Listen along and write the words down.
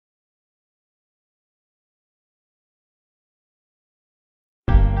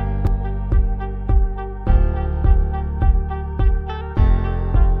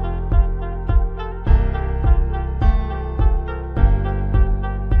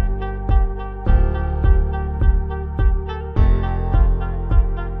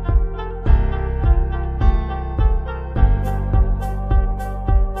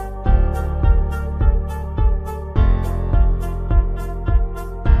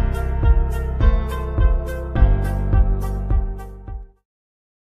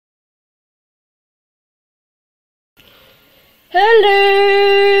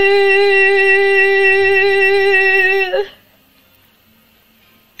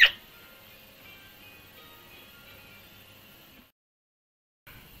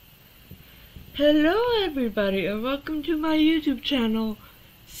Hello everybody and welcome to my YouTube channel.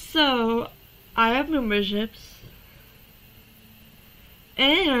 So, I have memberships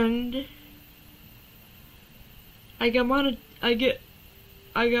and I got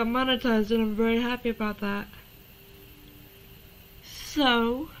monetized and I'm very happy about that.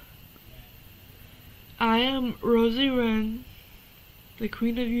 So, I am Rosie Wren, the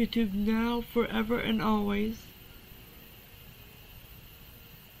queen of YouTube now, forever and always.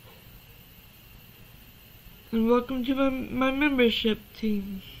 And welcome to my membership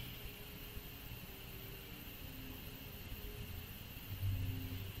team.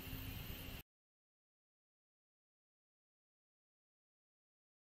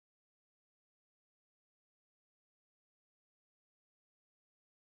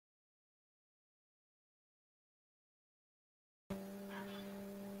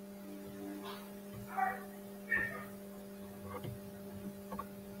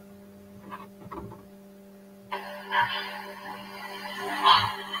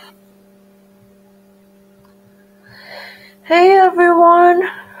 Hey everyone!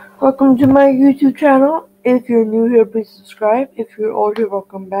 Welcome to my YouTube channel. If you're new here, please subscribe. If you're old here,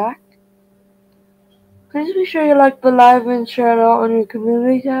 welcome back. Please be sure you like the live and share it out on your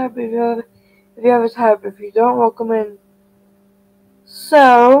community tab if you have a tab. If you don't, welcome in.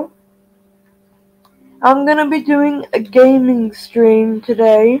 So, I'm gonna be doing a gaming stream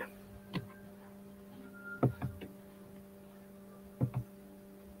today.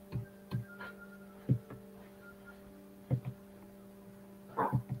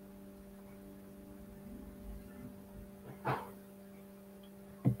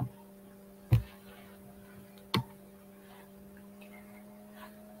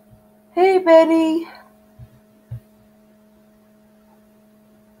 Hey Betty!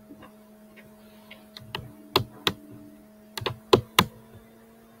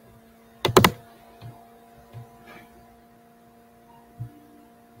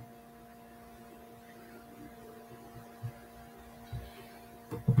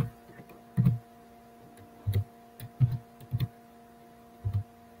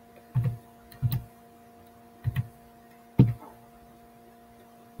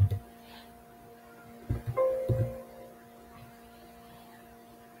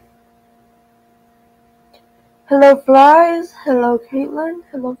 Hello Flies! Hello Caitlin!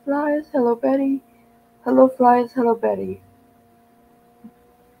 Hello Flies! Hello Betty! Hello Flies! Hello Betty!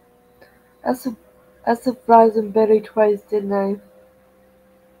 I said Flies and Betty twice, didn't I?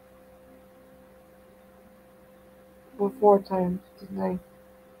 Or 4 times, didn't I?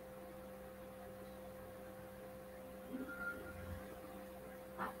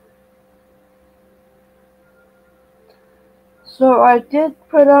 So I did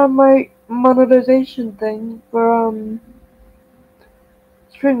put on my monetization thing for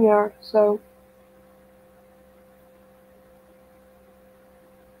StreamYard, so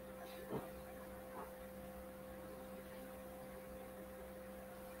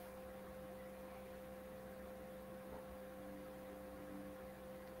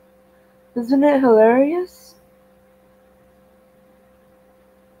isn't it hilarious?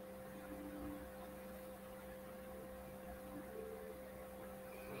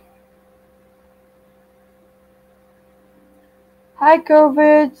 Hi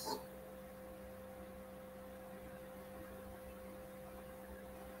COVIDs!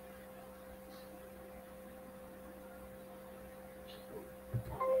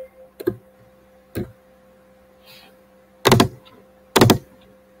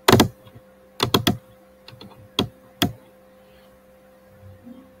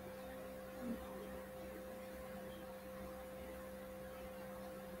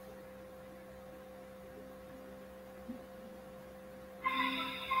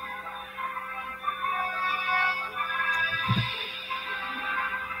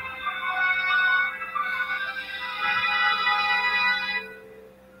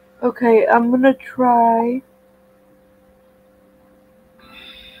 Okay, I'm gonna try.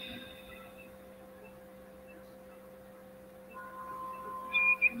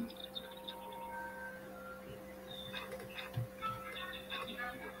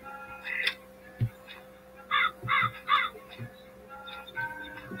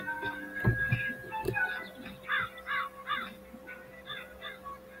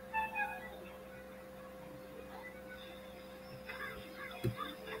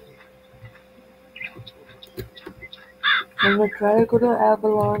 To go to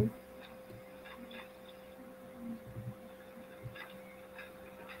Avalon.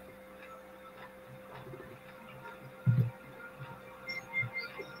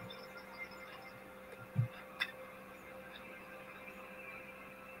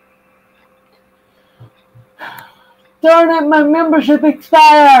 Darn it, my membership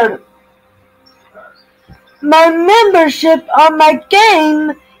expired! My membership on my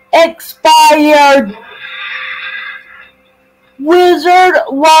game expired! Wizard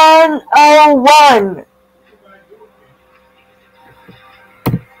 101.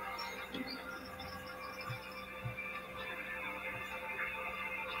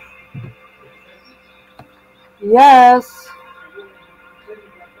 Yes.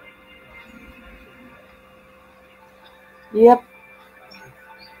 Yep.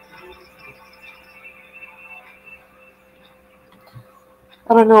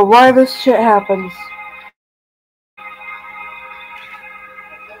 I don't know why this shit happens.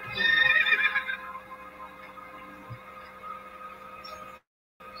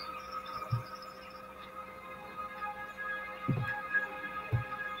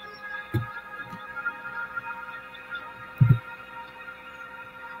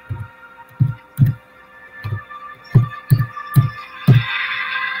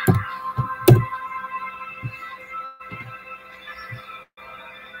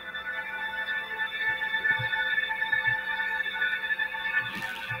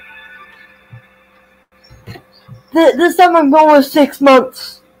 This time I'm going with 6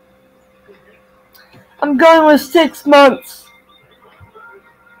 months. I'm going with 6 months.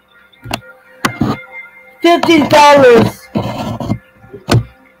 $50.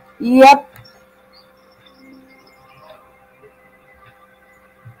 Yep.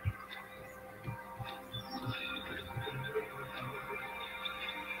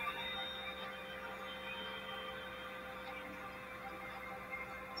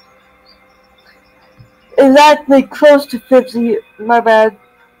 Exactly close to 50. My bad.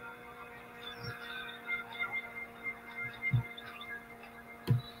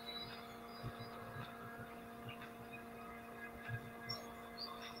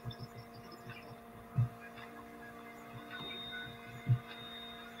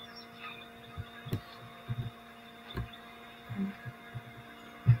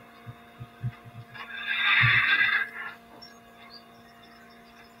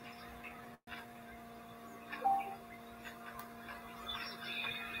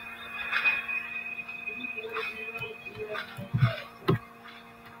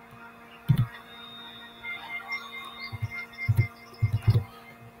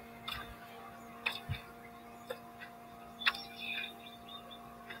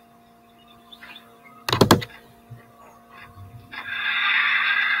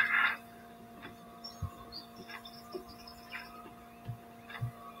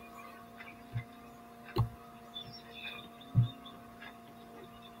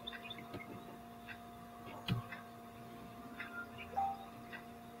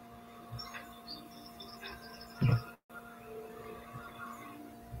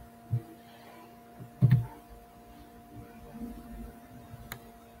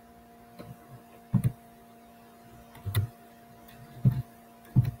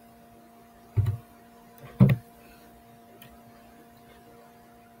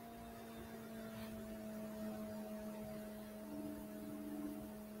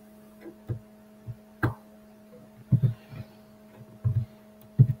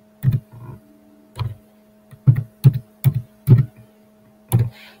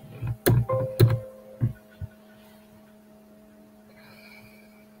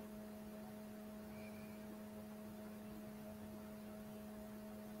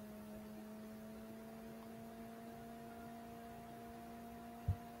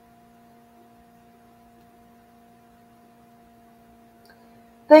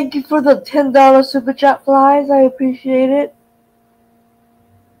 Thank you for the $10 super chat, Flies. I appreciate it.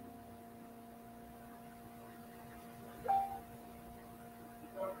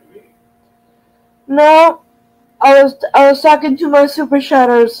 No, I was talking to my super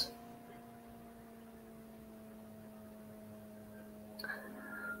chatters.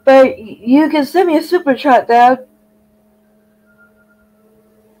 But you can send me a super chat, Dad.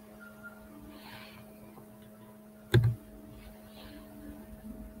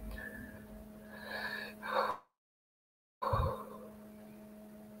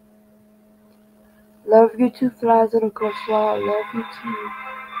 Love you too, Flies and Coleslaw. Love you too.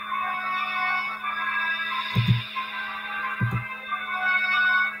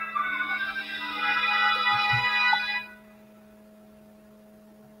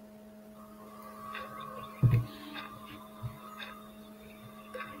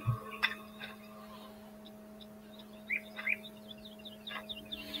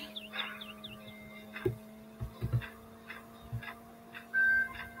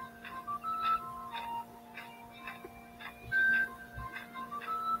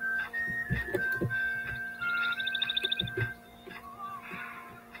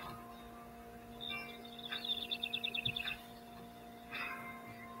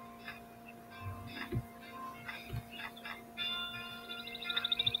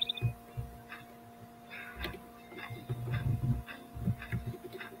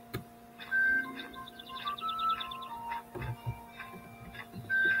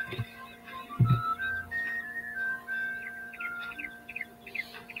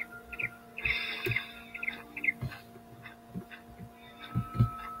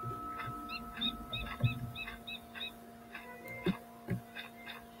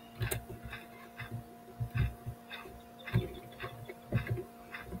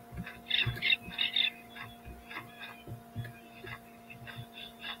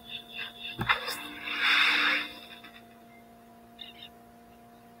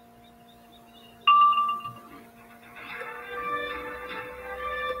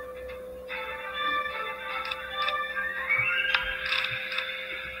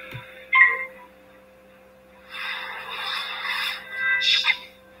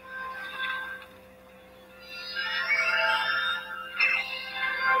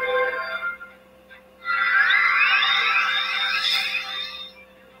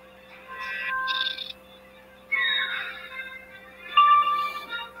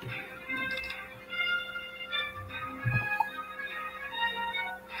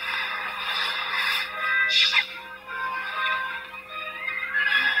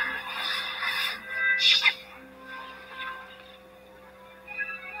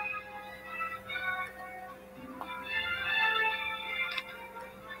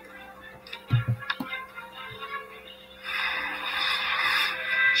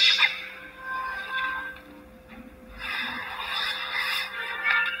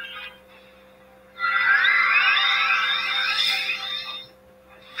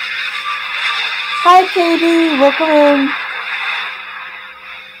 Hi, Katie. Welcome in.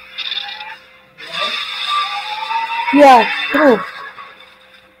 Yeah, come here.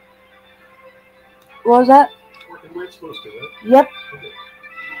 What was that? Working where it's supposed to, right? Yep. Okay.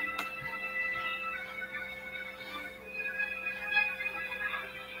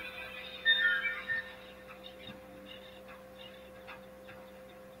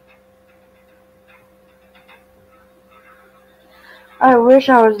 I wish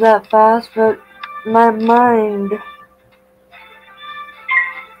I was that fast, but my mind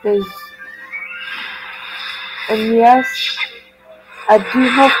is. And yes, I do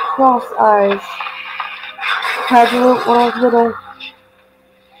have cross eyes. Had to when I was little,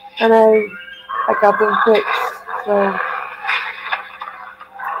 and I got them fixed. So,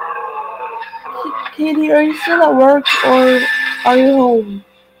 Katie, are you still at work or are you home?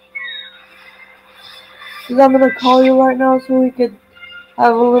 Because I'm gonna call you right now so we could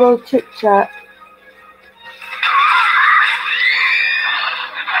have a little chit chat.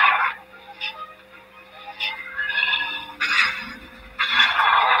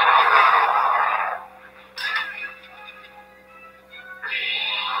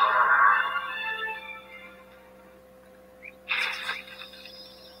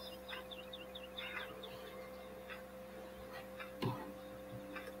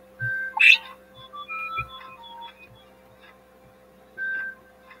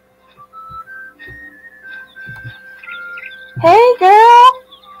 Hey, girl.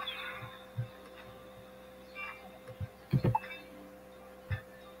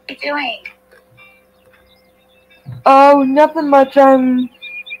 What are you doing? Oh, nothing much. I'm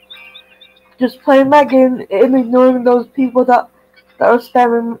just playing my game and ignoring those people that are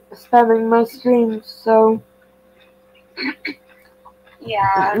spamming my streams. So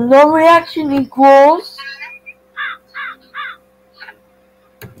Yeah. no reaction equals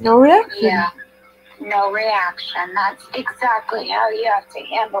no reaction. Yeah. No reaction. That's exactly how you have to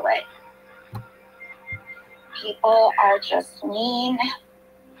handle it. People are just mean.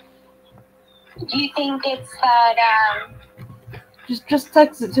 Do you think it's that, Just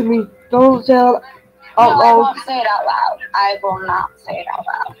text it to me. Don't say it out No, I loud. won't say it out loud. I will not say it out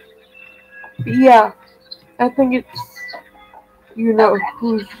loud. Yeah, I think it's you know Okay.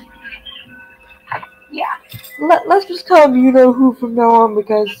 who's. Yeah. Let's just call him you know who from now on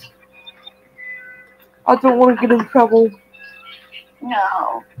because I don't want to get in trouble.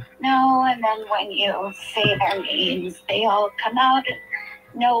 No. No, and then when you say their names, they all come out of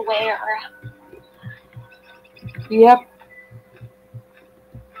nowhere. Yep.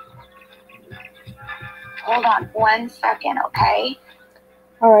 Hold on 1 second, okay?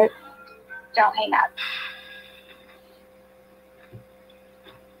 All right. Don't hang up.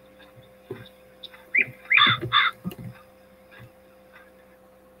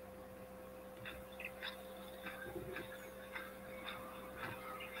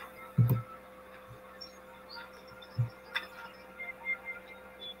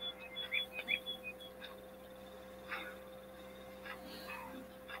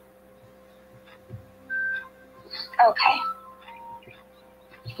 Okay.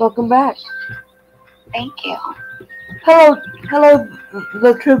 Welcome back. Thank you. Hello,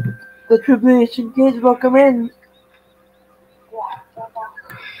 the tribulation kids. Welcome in.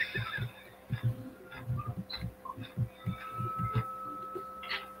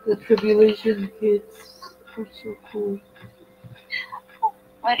 The tribulation kids are so cool.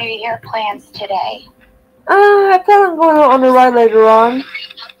 What are your plans today? I plan on going on a ride later on.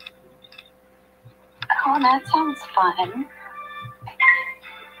 Oh, that sounds fun.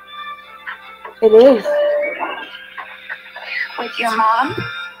 It is. With your mom?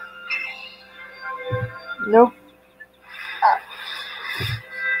 Nope.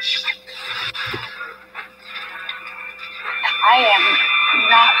 I am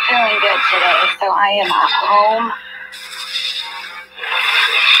not feeling good today, so I am at home.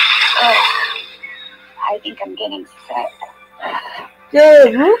 Ugh. I think I'm getting sick.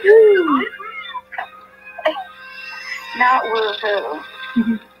 Good. Woohoo! Not woohoo.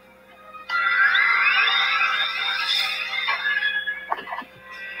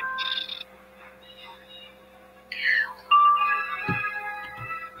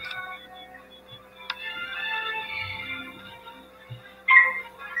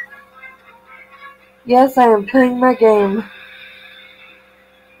 Yes, I am playing my game.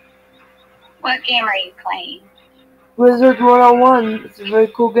 What game are you playing? Wizard 101. It's a very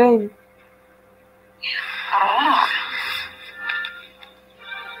cool game. Ah.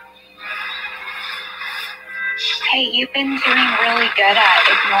 Hey, you've been doing really good at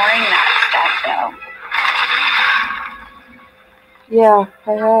ignoring that stuff, though. Yeah,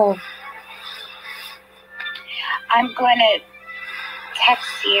 I have. I'm going to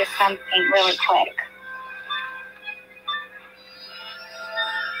text you something really quick.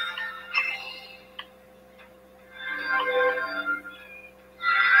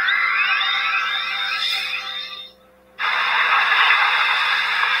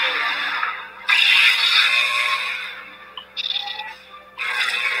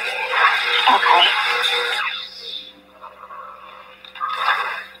 Okay.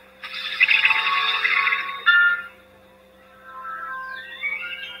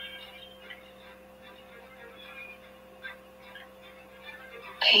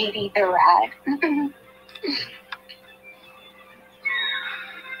 Katie the rat.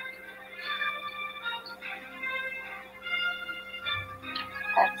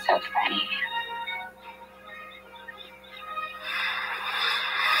 That's so funny.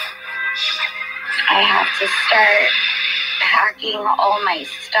 I have to start packing all my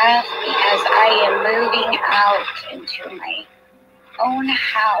stuff because I am moving out into my own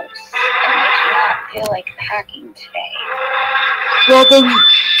house and I do not feel like packing today. Well then,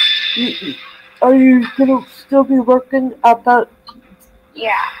 are you gonna still be working at that?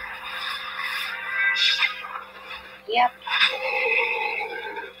 Yeah. Yep.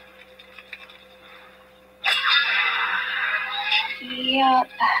 Yep.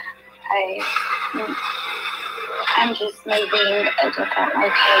 I'm just moving a different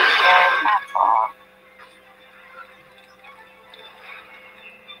location, that's all.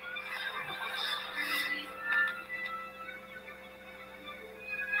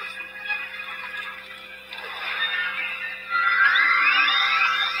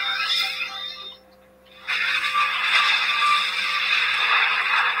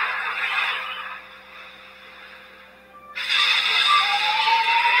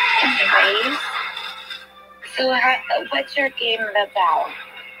 Anyways, so what's your game about?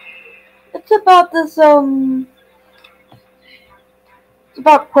 It's about this, it's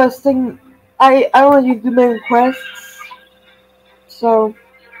about questing. I want you to do main quests. So.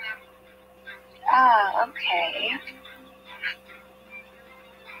 Ah, okay.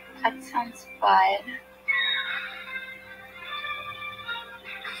 That sounds fun.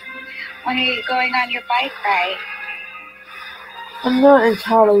 When are you going on your bike ride? I'm not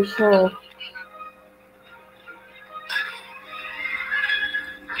entirely sure.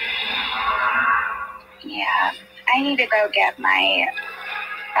 Yeah, I need to go get my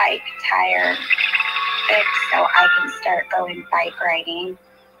bike tire fixed so I can start going bike riding.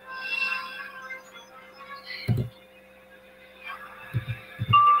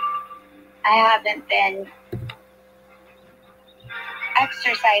 I haven't been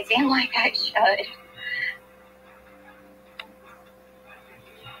exercising like I should.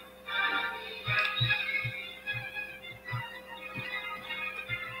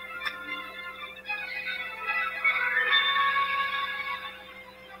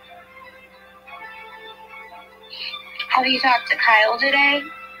 Have you talked to Kyle today?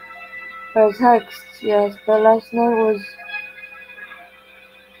 By text, yes, but last night was.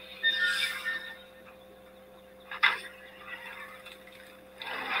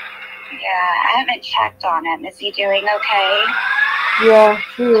 Yeah, I haven't checked on him. Is he doing okay? Yeah,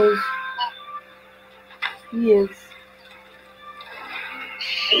 she is. He is.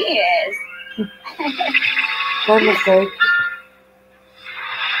 She is. My mistake.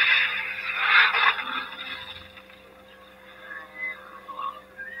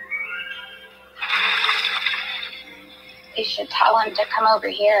 You should tell him to come over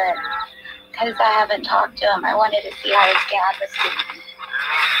here because I haven't talked to him. I wanted to see how his dad was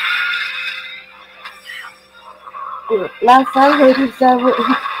doing. Last I heard, his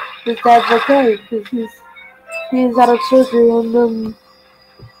dad's okay because he's out of surgery and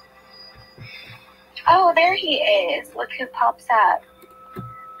Oh, there he is. Look who pops up.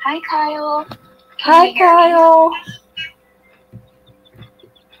 Hi, Kyle. Hi, Kyle.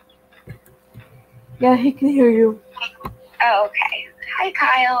 Yeah, he can hear you. Oh, okay. Hi,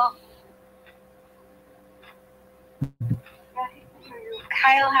 Kyle.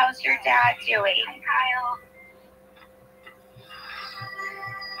 Kyle, how's your dad doing? Hi, Kyle.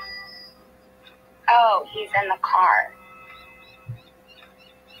 Oh, he's in the car.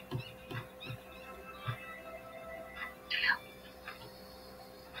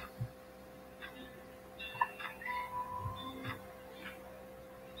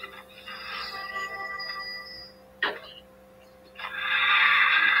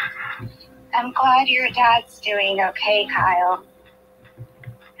 I'm glad your dad's doing okay, Kyle.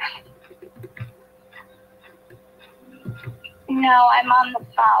 No, I'm on the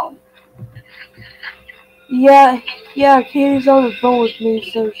phone. Yeah, Katie's on the phone with me,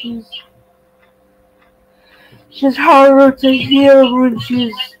 so she's harder to hear when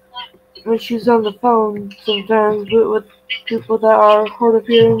she's on the phone sometimes, but with people that are hard of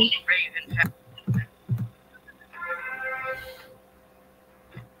hearing.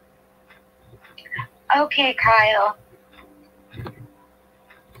 Okay, Kyle.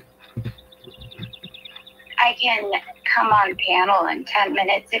 I can come on panel in 10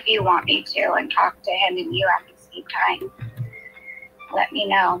 minutes if you want me to and talk to him and you at the same time. Let me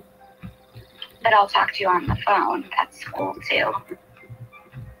know. But I'll talk to you on the phone. That's cool too.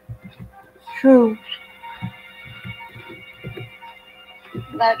 True.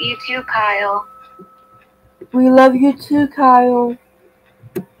 Love you too, Kyle. We love you too, Kyle.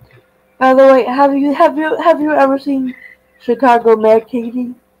 By the way, have you ever seen Chicago Med,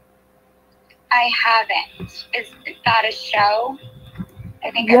 Katie? I haven't. Is that a show?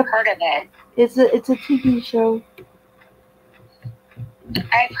 I think Yep. I've heard of it. It's a TV show.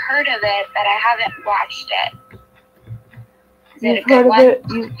 I've heard of it, but I haven't watched it. Is it a You've good heard of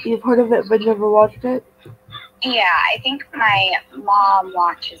one? it. You've heard of it, but never watched it. Yeah, I think my mom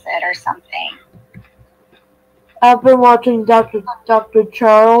watches it or something. I've been watching Dr.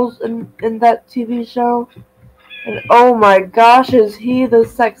 Charles in that TV show, and oh my gosh, is he the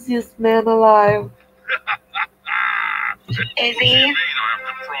sexiest man alive? Is he?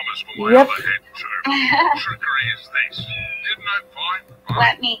 Yep.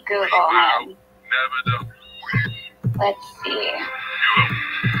 Let me Google him. Let's see.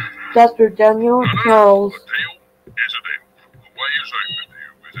 Dr. Daniel Charles.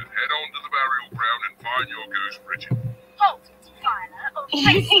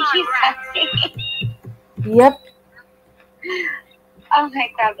 You think he's sexy? Yep. Oh my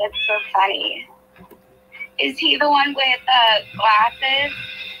god, that's so funny. Is he the one with glasses?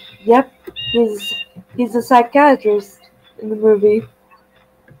 Yep. He's a psychiatrist in the movie.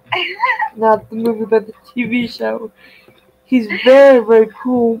 Not the movie, but the TV show. He's very, very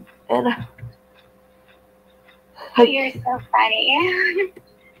cool, and You're so funny.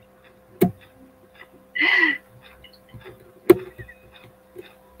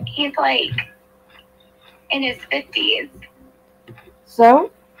 He's like in his 50s.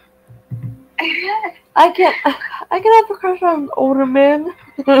 so I can have a crush on older men.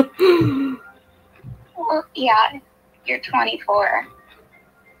 Well, yeah, you're 24.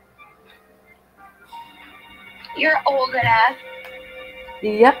 You're old enough.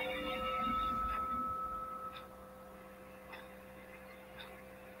 Yep.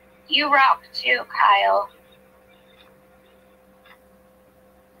 You rock too, Kyle.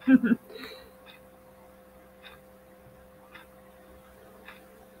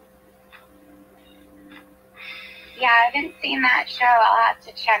 Yeah, I haven't seen that show. I'll have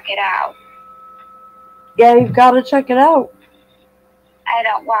to check it out. Yeah, you've got to check it out. I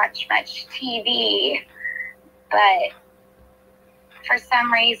don't watch much TV, but for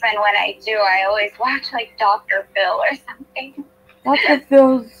some reason when I do, I always watch like Dr. Phil or something. Dr.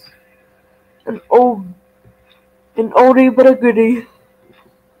 Phil's an oldie but a goodie.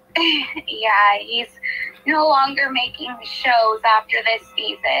 Yeah, he's no longer making shows after this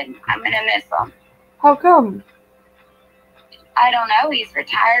season. I'm gonna miss him. How come? I don't know. He's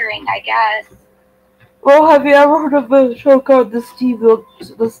retiring, I guess. Well, have you ever heard of a show called the Steve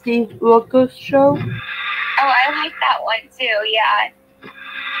Wilkos Show? Oh, I like that one too. Yeah.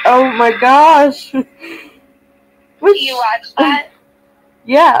 Oh my gosh! Which, You watch that?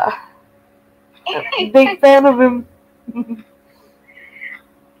 yeah, big fan of him.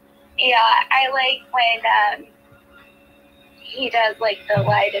 Yeah, I like when he does like the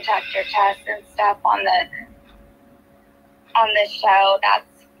lie detector test and stuff on the show.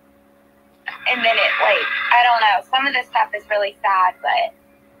 And then it like, I don't know, some of the stuff is really sad, but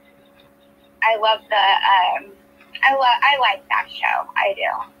I love I like that show. I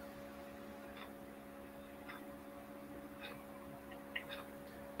do.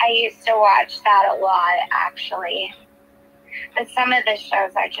 I used to watch that a lot, actually. But some of the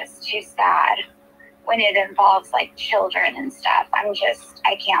shows are just too sad when it involves like children and stuff.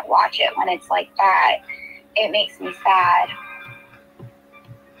 I can't watch it when it's like that. It makes me sad.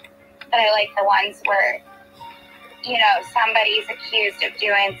 But I like the ones where, you know, somebody's accused of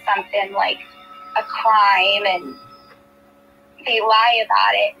doing something like a crime and they lie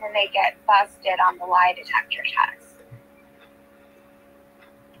about it and then they get busted on the lie detector test.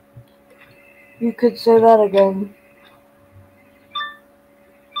 You could say that again.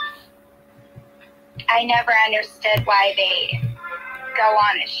 I never understood why they go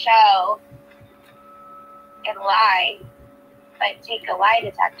on a show and lie, but take a lie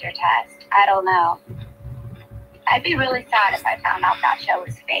detector test. I don't know. I'd be really sad if I found out that show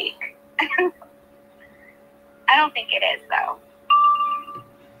was fake. I don't think it is, though.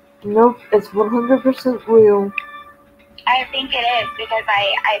 Nope, it's 100% real. I think it is because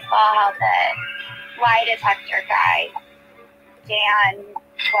I saw how the lie detector guy, Dan,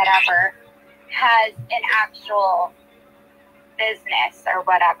 whatever, has an actual business or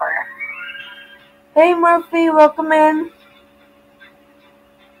whatever. Hey Murphy, welcome in.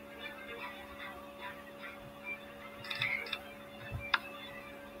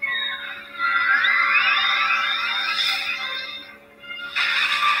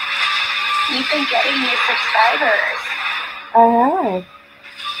 You've been getting new subscribers. I have.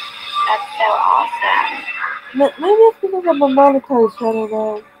 That's so awesome. Maybe it's because I'm a monetized channel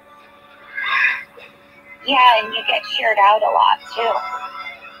now. Yeah, and you get shared out a lot too.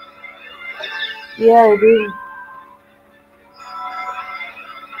 Yeah, I do.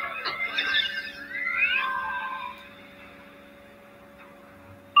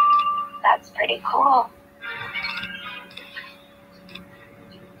 That's pretty cool.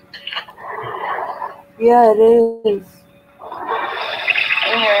 Yeah, it is.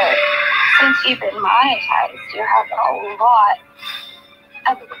 And since you've been monetized, you have a lot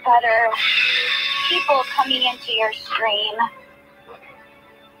of better people coming into your stream.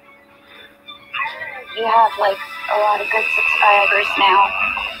 You have like a lot of good subscribers now.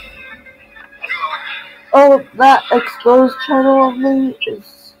 Oh, that exposed channel of me is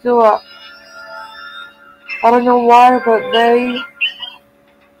still up. I don't know why, but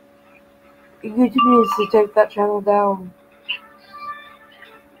YouTube needs to take that channel down.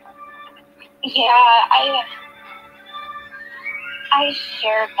 Yeah, I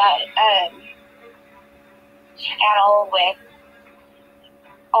shared that channel with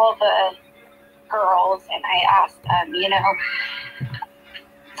all the girls, and I asked them,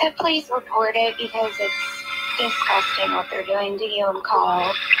 to please report it because it's disgusting what they're doing to you in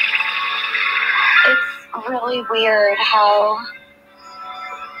Call. It's really weird how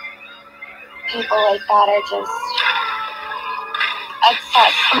people like that are just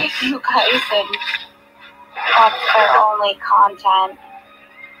obsessed with you guys, and that's their only content.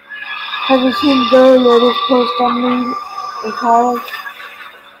 Have you seen the latest post on me in college?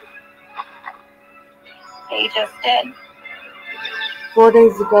 They just did. 4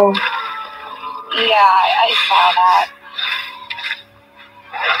 days ago. Yeah, I saw that.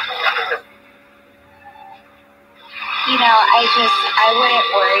 I wouldn't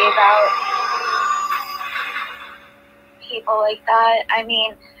worry about people like that. I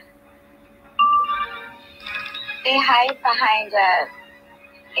mean, they hide behind a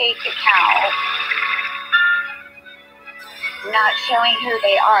fake account, not showing who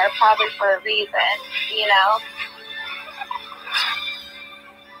they are, probably for a reason,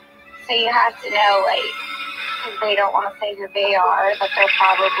 So you have to know, because they don't want to say who they are, but they're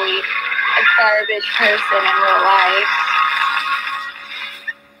probably a garbage person in real life.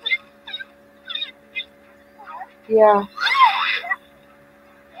 Yeah.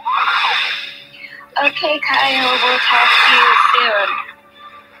 Okay, Kyle, we'll talk to you soon.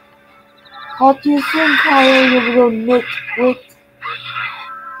 Talk to you soon, Kyle, you little nitwit.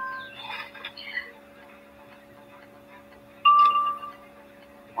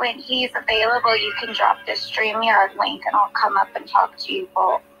 When he's available, you can drop the StreamYard link and I'll come up and talk to you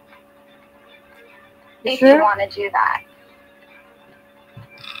both. If you want to do that.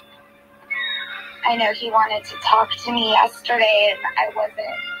 I know he wanted to talk to me yesterday and I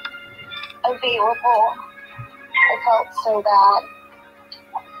wasn't available. I felt so bad.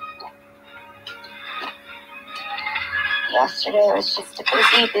 Yesterday was just a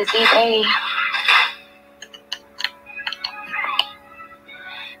busy day.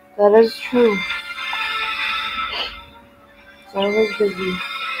 That is true. I was busy.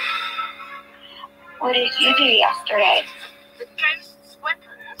 What did you do yesterday? The ghost's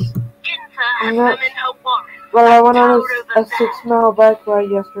weapons. Ginfer I'm has not- them in her warrant. Well, I went on a 6-mile bike ride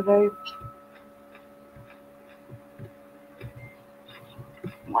yesterday.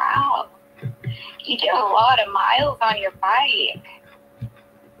 Wow. You did a lot of miles on your bike.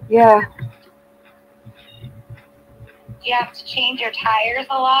 Yeah. Do you have to change your tires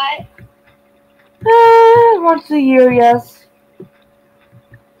a lot? Once a year, yes.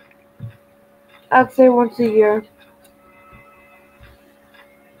 I'd say once a year.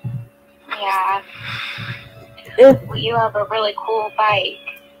 Yeah. If You have a really cool bike.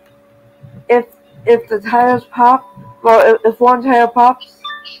 the tires pop, well, if one tire pops,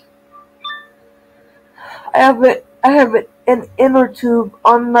 I have an inner tube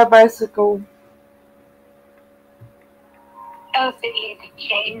on my bicycle. Oh, so you can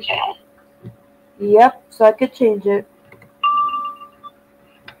change it. Yep, so I could change it.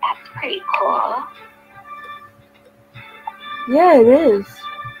 That's pretty cool. Yeah, it is.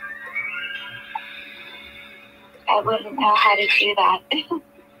 I wouldn't know how to do that.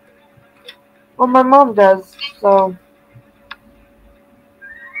 Well, my mom does, so.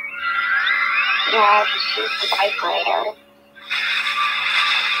 Yeah, she's the vibrator.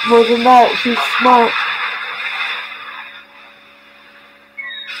 More than that, she's smart.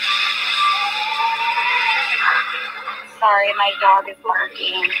 Sorry, my dog is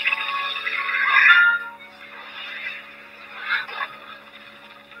barking.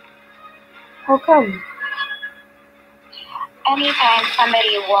 How come? Anytime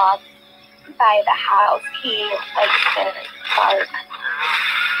somebody walks by the house, he likes to bark.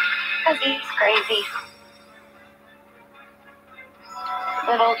 Because he's crazy.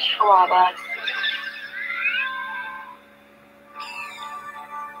 Little chihuahuas.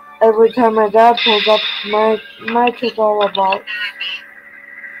 Every time my dad pulls up, my chihuahua barks.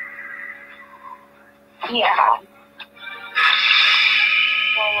 Yeah.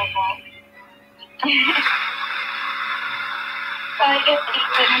 So I guess he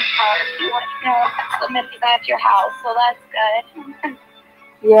couldn't park. You want to know if somebody's at your house, so that's good.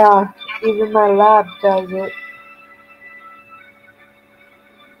 Yeah, even my lab does it.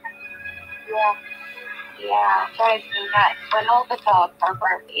 Yeah, drives me nuts when all the dogs are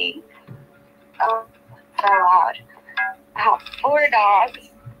barking. Oh, so loud. I have 4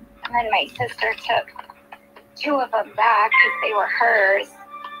 dogs, and then my sister took 2 of them back because they were hers.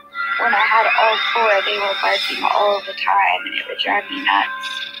 When I had all 4, they were barking all the time, and it would drive me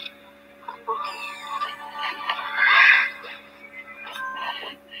nuts.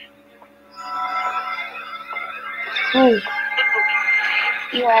 Hey,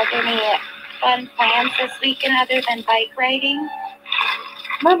 You have any fun plans this weekend other than bike riding?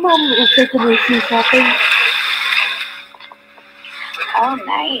 my mom is taking me shoe shopping. Oh,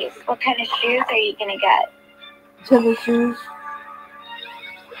 nice. What kind of shoes are you going to get? Tennis shoes.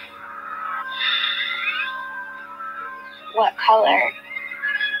 What color?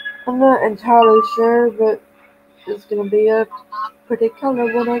 I'm not entirely sure, but it's gonna be a pretty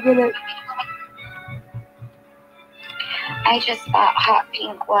color when I get it. I just bought hot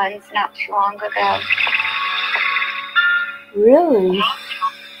pink ones not too long ago. Really?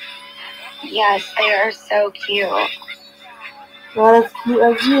 Yes, they are so cute. Not as cute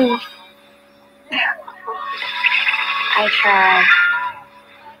as you. I tried.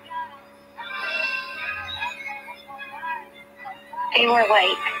 They were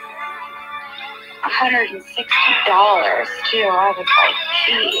like $160 too. I was like,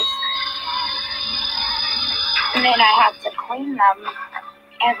 geez. And then I have to clean them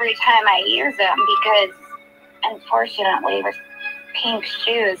every time I use them because, unfortunately, with pink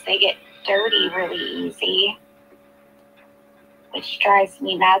shoes, they get dirty really easy, which drives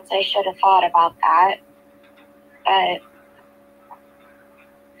me nuts. I should have thought about that. But,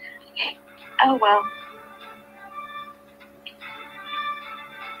 oh well.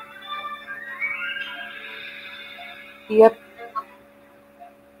 Yep.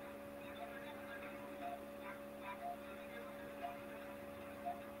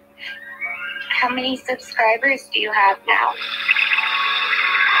 How many subscribers do you have now?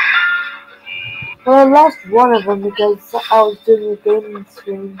 Well, I lost one of them because I was doing a gaming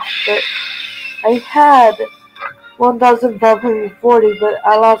stream, but I had 1,540, but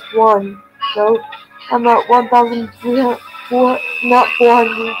I lost one, so I'm at 1,300, not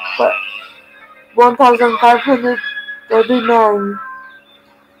 400, but 1,539.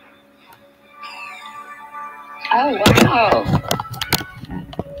 Oh, wow.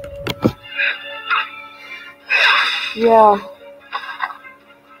 Yeah.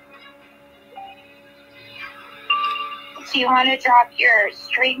 Do you want to drop your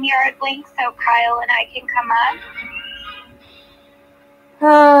StreamYard link so Kyle and I can come on?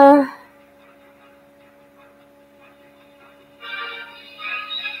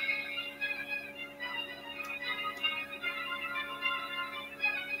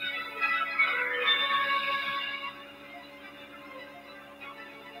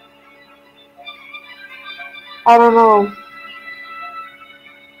 I don't know.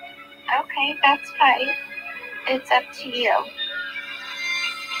 Okay, that's fine. It's up to you.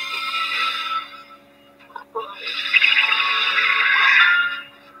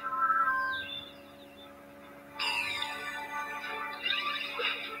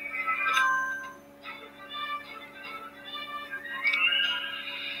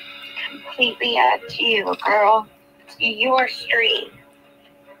 Completely up to you, girl. It's your street.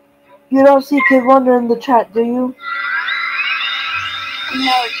 You don't see Kid Wonder in the chat, do you?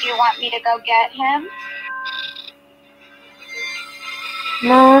 No, do you want me to go get him?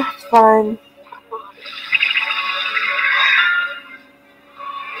 Nah, it's fine.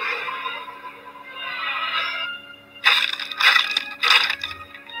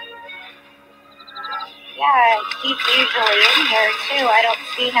 Yeah, he's usually in here too. I don't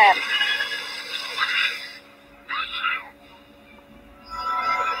see him.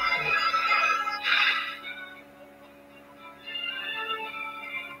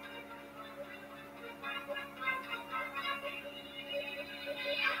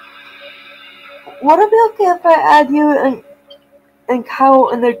 Would it be okay if I add you and Kyle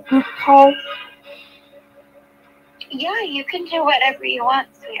in the group call? Yeah, you can do whatever you want,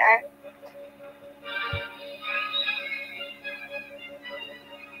 sweetheart.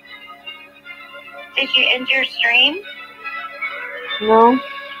 Did you end your stream? No.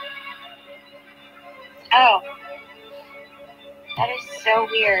 Oh. That is so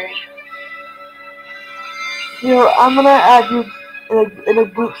weird. Here, I'm gonna add you in a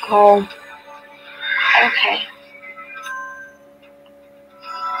group call. Okay.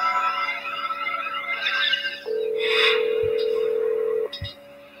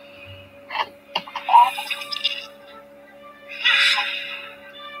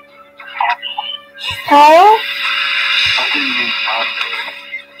 Kyle?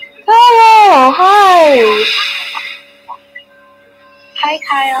 Kyle, hi. Hi,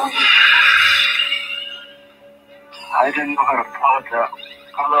 Kyle. I didn't know how to pause that.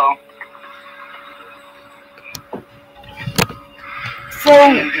 Hello. So,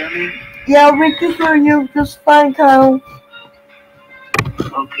 Can you hear me? yeah, we can hear you just fine, Kyle.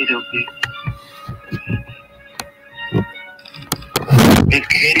 Okie dokie. Is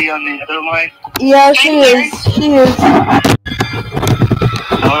Katie on the other line? Yeah, she is. She is.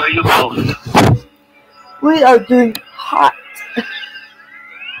 How are you both? We are doing hot.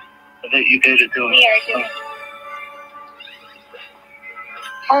 That you guys are doing? We are doing.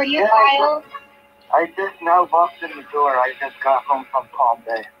 How are you, Kyle? I just now walked in the door. I just got home from Palm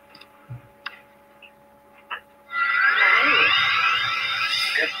Bay.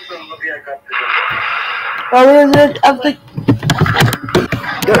 Guess the movie I got today. What is it? Of the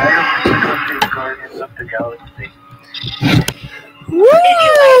Guardians of the Galaxy. Woo!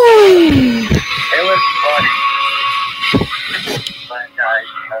 It was funny. But I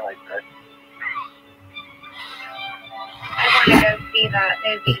like that. I want to go see that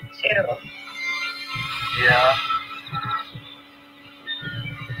movie too. Yeah.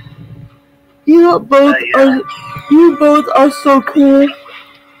 You both are. You both are so cool.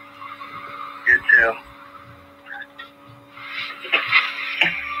 You too.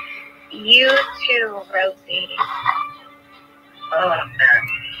 You too, Rosie. Oh man.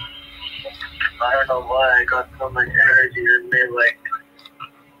 I don't know why I got so much energy in me, like,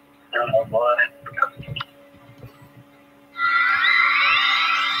 I don't know why.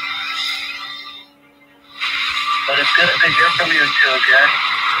 But it's good to hear from you two again.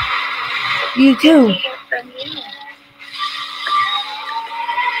 You too. Good to hear from you.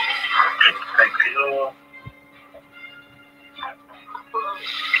 Thank you.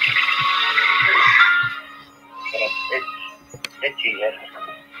 It's itchy, yes.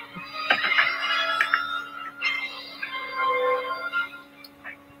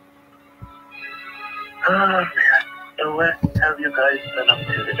 Oh man. So what have you guys been up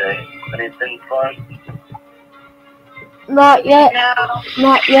to today? Anything fun? Not yet. No.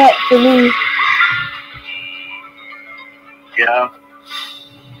 Not yet for me. Yeah.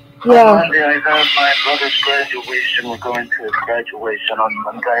 On Yeah. Monday I have my brother's graduation. We're going to his graduation on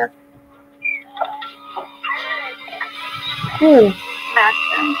Monday. Cool. That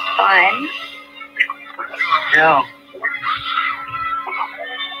sounds fun. Yeah.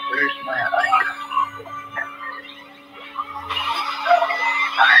 Where's my eye?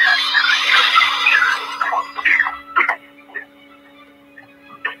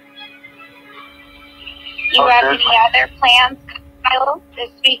 You have any other plans, Kyle, this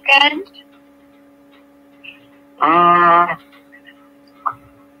weekend?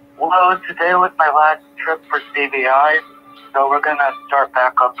 Well, today was my last trip for CVI, so we're gonna start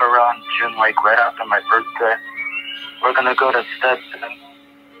back up around June, like right after my birthday. We're gonna go to Stetson.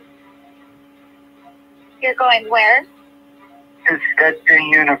 You're going where? To Stetson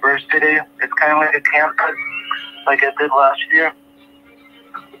University. It's kind of like a campus, like I did last year,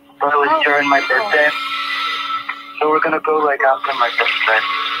 but it was during my birthday. So we're gonna go like after my birthday.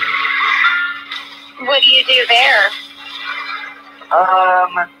 What do you do there?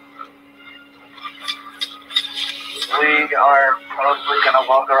 We are probably gonna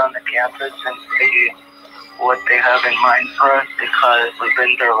walk around the campus and see what they have in mind for us because we've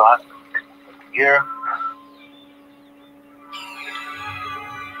been there last year.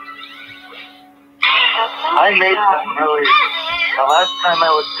 I made some really. The last time I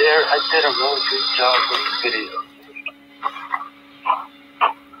was there, I did a really good job with the video.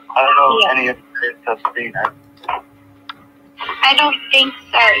 I don't know if any of you since I've seen it. I don't think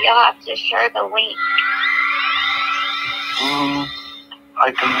so. You'll have to share the link.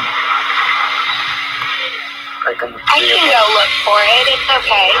 I can I can go look for it. It's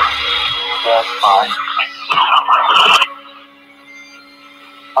okay. That's fine.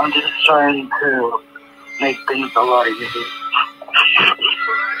 I'm just trying to make things a lot easier.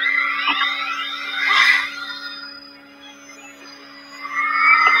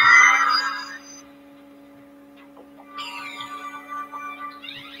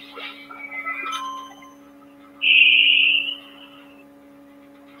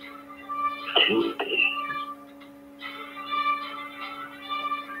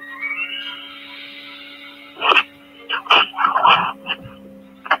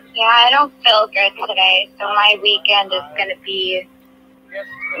 Yeah, I don't feel good today, so my weekend is going to be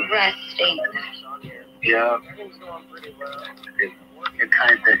resting. Yeah. You're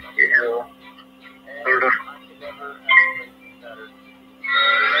kind of ill. Sort of.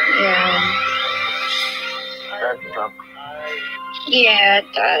 Yeah. That sucks. Yeah, it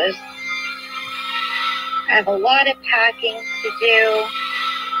does. I have a lot of packing to do,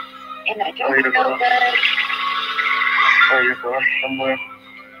 and I don't feel good. Oh, you're going somewhere?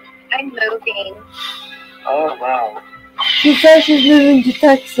 I'm moving. Oh, wow. She says she's moving to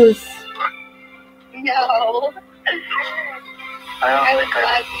Texas. No. I would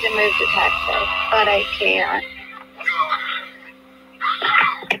love to move to Texas, but I can't.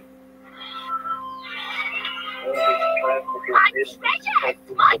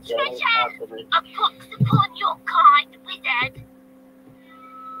 Much treasure! A pox upon your kind, wizard!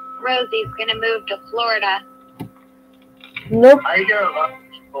 Rosie's gonna move to Florida. Nope. I get a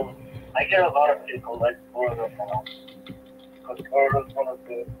lot of people like Florida now. Because Florida's one of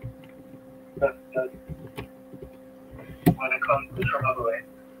the best places when it comes to traveling.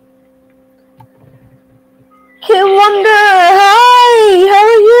 Kid Wonder, hi! How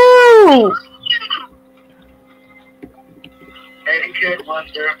are you? Hey, Kid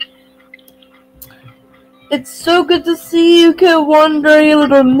Wonder. It's so good to see you, Kid Wonder, you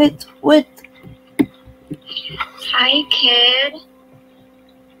little nitwit. Hi, kid.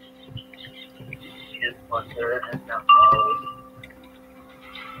 Kid Wonder and the house.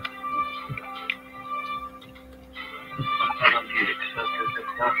 I'm gonna be accepted at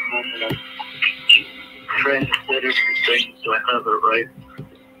that moment. I'm trying to set everything so I have it right.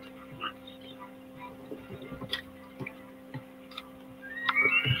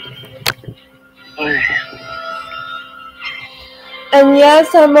 And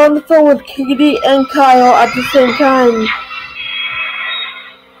yes, I'm on the phone with Katie and Kyle at the same time.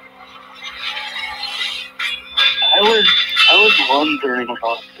 I was wondering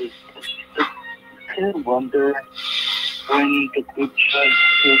about this. Does Kid Wonder bring the group chat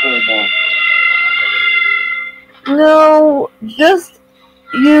to or no? No, just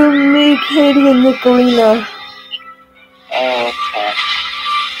you, me, Katie, and Nicolina. Oh,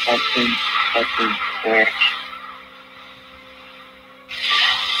 okay. That seems fair.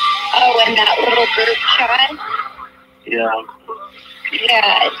 Oh, and that little group chat? Yeah.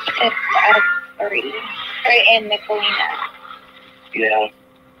 Yeah, it's us three. Right, and Nicolina. Yeah.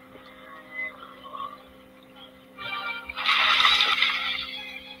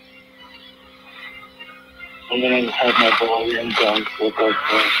 I'm gonna have my volume down so go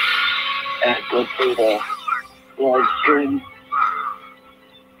through the live stream.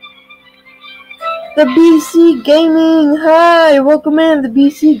 The BC Gaming, hi! Welcome in, the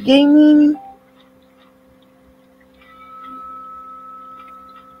BC Gaming.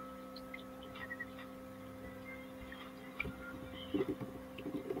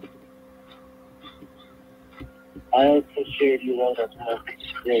 I appreciate you all that much,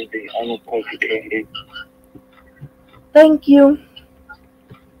 Rosie. I'm a Katie. Thank you.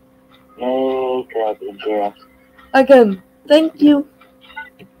 No problem, girl. Again, thank you.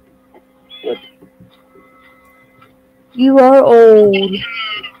 Good. You are old. I'm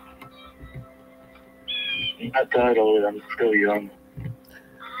not that old, I'm still young.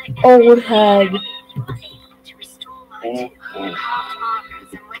 Old hag. To restore my craft markers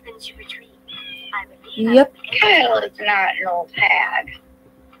and weapons you retrieve. I believe Yep. Kyle is not an old hag.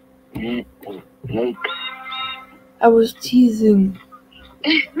 Nope. I was teasing.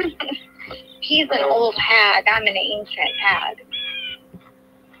 He's an old hag. I'm an ancient hag.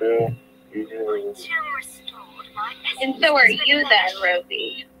 Yeah. restored my And so are you then,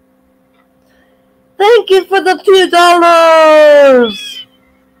 Rosie. Thank you for the $2!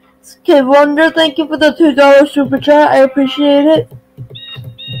 Kid Wonder, thank you for the $2 super chat. I appreciate it.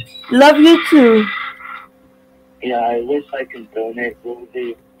 Love you too. Yeah, I wish I could donate,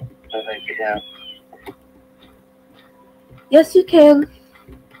 Rosie, but I can't. Yes, you can.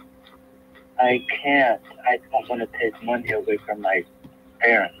 I can't. I don't want to take money away from my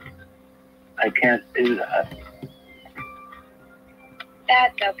parents. I can't do that.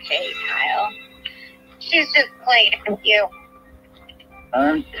 That's okay, Kyle. She's just playing with you.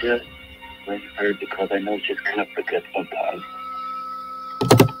 I'm just with her because I know she's gonna forget sometimes.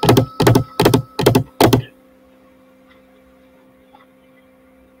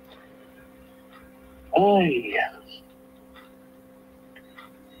 Oh yeah.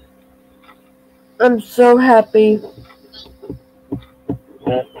 I'm so happy.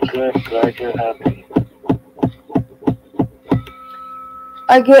 That's good. Glad you're happy.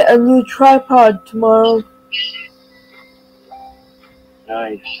 I get a new tripod tomorrow.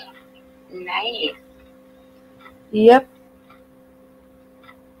 Nice. Nice. Yep.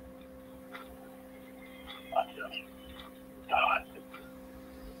 God.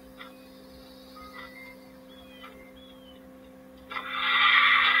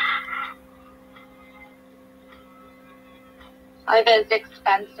 Are those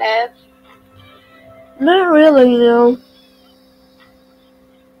expensive? Not really, no.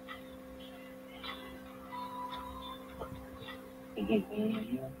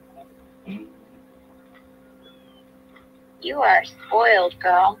 You are spoiled,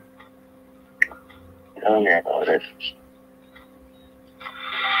 girl. Tell me about it.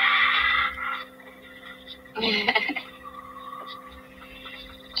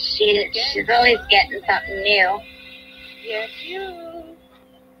 She's always getting something new. Yes, you.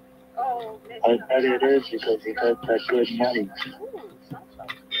 Oh, I bet it is because he got that good money.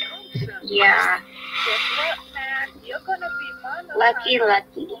 Yeah. Guess what, man? You're gonna be mine. Lucky. What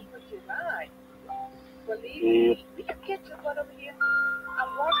you like? Believe me, Yeah. you can get your butt over here.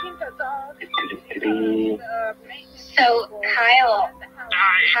 I'm walking the dog. So, Kyle,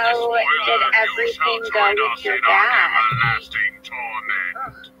 how did everything go with your dad?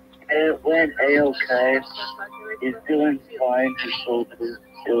 It went A-okay. He's doing fine. His shoulder's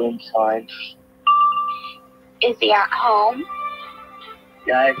doing fine. Is he at home?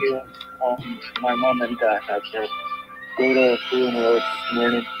 Yeah, he went home. My mom and dad had to go to a funeral this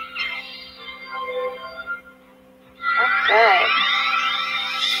morning. That's good.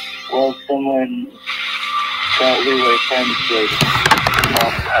 Well, someone that we were friends with,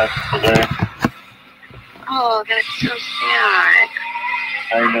 mom passed away. Oh, that's so sad.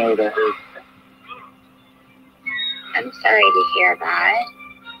 I know that is. I'm sorry to hear that.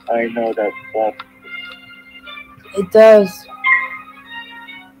 I know that sucks. It does.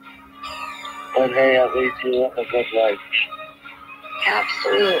 But hey, at least you live a good life.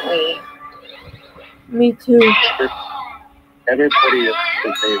 Absolutely. Me too. Everybody is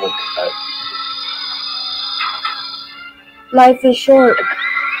able to that. Life is short.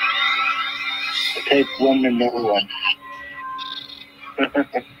 It takes one to know one.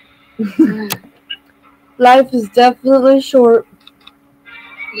 Life is definitely short.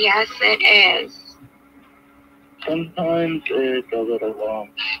 Yes, it is. Sometimes it's a little long.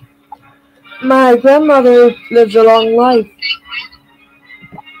 My grandmother lived a long life.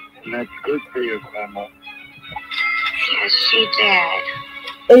 And that's good for your grandma. Yes, she did.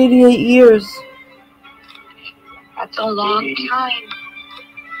 88 years. That's a long time.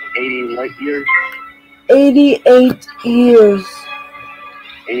 80 light years? 88 years.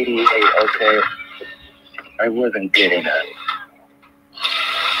 88, okay. I wasn't getting that.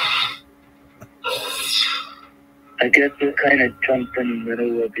 I guess we kind of jumped in the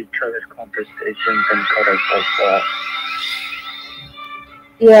middle of each other's conversations and cut ourselves off.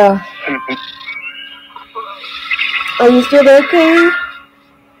 Yeah. Are you still there, Katie?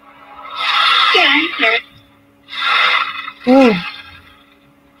 Yeah, I'm here. Ooh.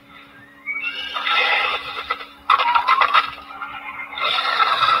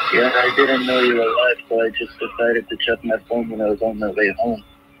 Yeah, I didn't know you were alive, so I just decided to check my phone when I was on my way home.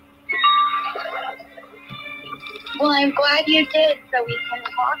 Well, I'm glad you did, so we can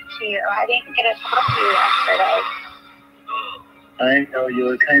talk to you. I didn't get to talk to you yesterday. I know you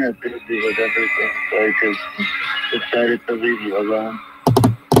were kind of busy with everything, so I just decided to leave you alone.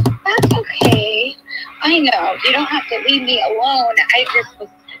 That's okay. I know. You don't have to leave me alone. I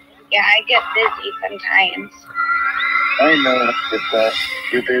get busy sometimes. I know it's that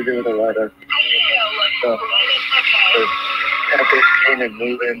you're busy with a lot of stuff. Packing and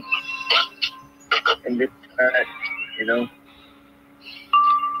moving. And this that, you know?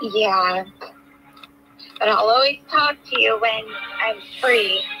 Yeah. But I'll always talk to you when I'm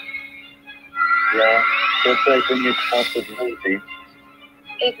free. Yeah, just like when you talk with Lucy.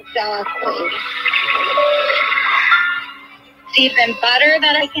 Exactly. It's even better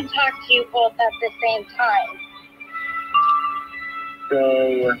that I can talk to you both at the same time.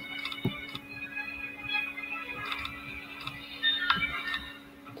 So,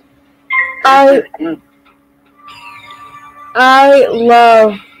 I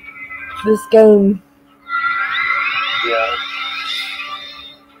love this game. yeah.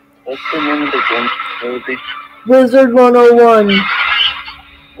 What's the name of the game? Movie? Wizard 101.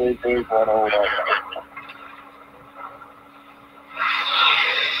 Wizard 101.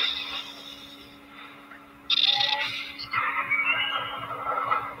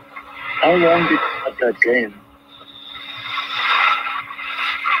 How long did you have that game?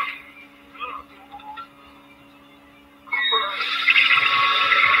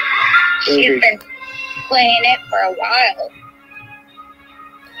 She's been playing it for a while.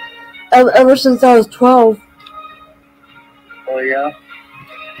 Ever since I was 12. Oh, yeah?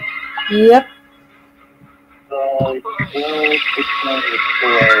 Yep. So, 12,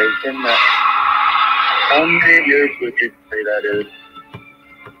 694 is in the... How many years would you say that is?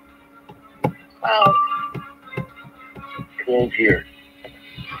 12. 12 years.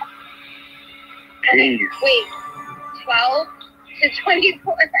 Jeez. Wait, 12 to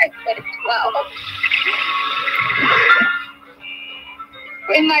 24? I said 12.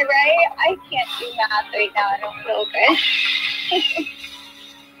 Am I right? I can't do math right now. I don't feel good.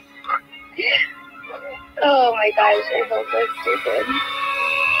 Oh my gosh, I hope that's stupid.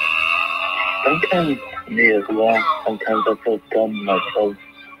 Sometimes me as well. Sometimes I feel dumb myself.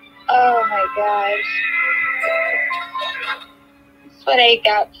 Oh my gosh. That's what I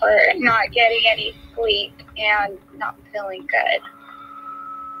got for not getting any sleep and not feeling good.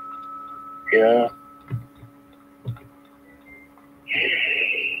 Yeah.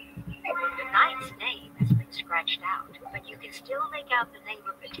 The knight's name has been scratched out, but you can still make out the name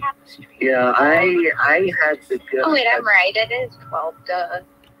of the tapestry. Yeah, I had to get... Oh wait, I'm right. It is 12, duh.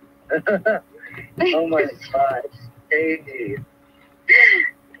 Oh my gosh. Katie.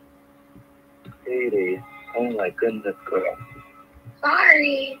 Katie. Oh my goodness, girl.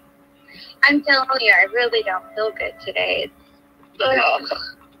 Sorry. I'm telling you, I really don't feel good today. Ugh.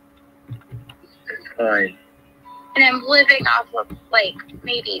 It's fine. And I'm living off of like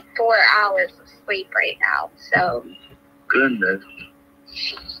maybe 4 hours of sleep right now. So Goodness.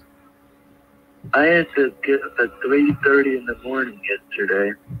 I had to get up at 3:30 in the morning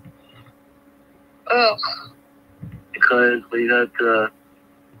yesterday ugh. because we had to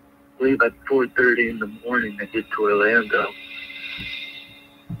leave at 4:30 in the morning to get to Orlando.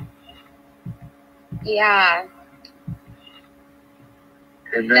 Yeah.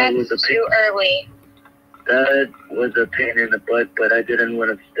 And that was That's a pain. too early. That was a pain in the butt, but I didn't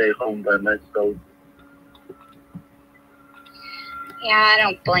want to stay home by myself. Yeah, I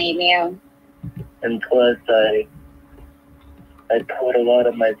don't blame you. And plus, I told a lot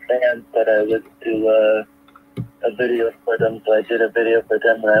of my fans that I would do a video for them, so I did a video for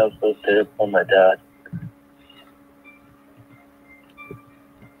them, and I also did it for my dad.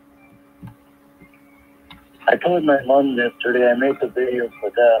 I told my mom yesterday I made the video for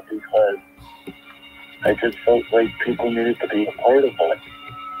that because I just felt like people needed to be a part of it.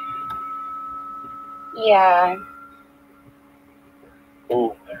 Yeah.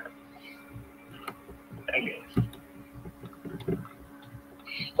 Oh. Dang it.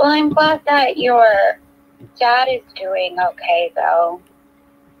 Well, I'm glad that your dad is doing okay, though.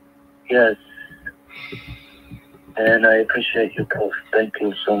 Yes. And I appreciate you both. Thank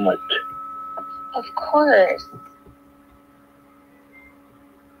you so much. Of course.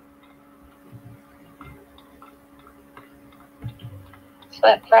 That's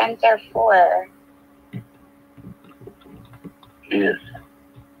what friends are for. Yes.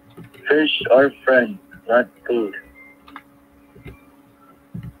 Fish are friends, not food. Are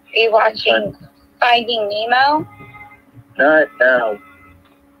you watching Finding Nemo? Not now.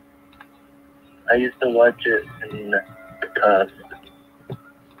 I used to watch it in the past.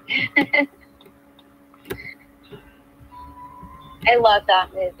 I love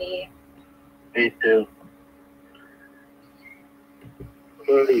that movie. Me too.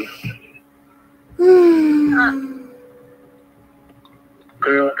 Really.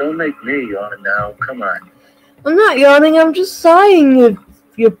 Girl, don't make me yawn now. Come on. I'm not yawning, I'm just sighing,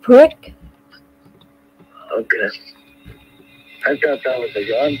 you prick. Okay. I thought that was a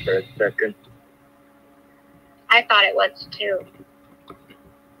yawn for a second. I thought it was too.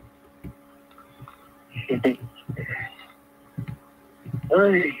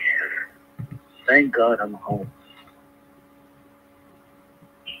 Ay, thank God I'm home.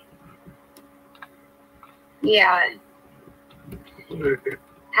 Yeah.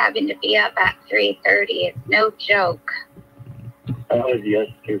 Having to be up at 3:30 is no joke. That was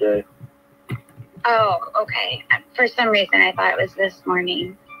yesterday. Oh, okay. For some reason, I thought it was this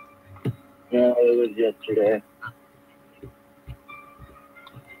morning. No, it was yesterday.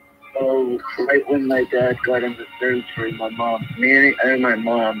 Oh, right when my dad got into surgery, my mom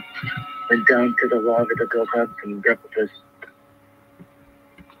went down to the lobby to go have some breakfast.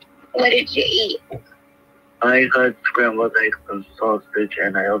 What did you eat? I had scrambled eggs and sausage,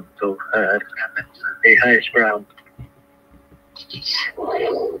 and I also had a hash brown.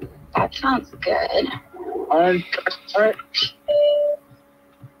 That sounds good. I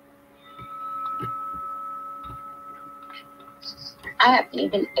haven't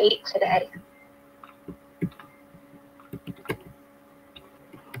even ate today.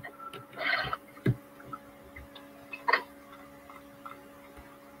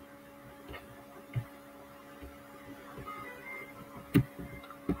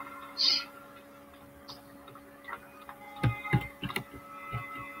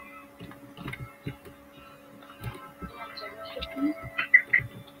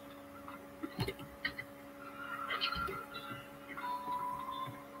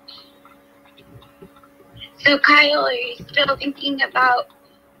 So, Kyle, are you still thinking about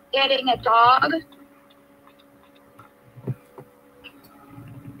getting a dog?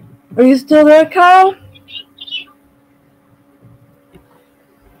 Are you still there, Kyle?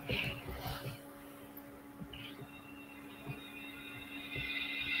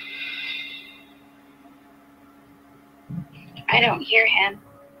 I don't hear him.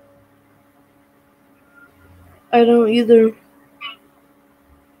 I don't either.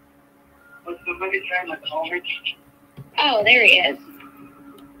 Was somebody trying to call me? Oh, there he is.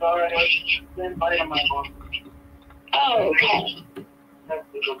 Sorry, I was standing by my mom. Oh, okay. Have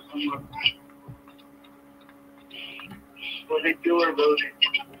to go somewhere. Was it you or voting?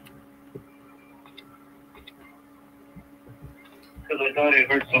 Because I thought I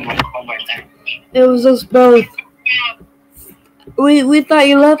heard someone call my name. It was us both. We thought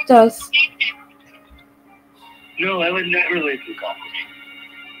you left us. No, I would never leave you, God.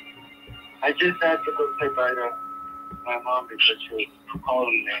 I just had to go say bye to my mom because she was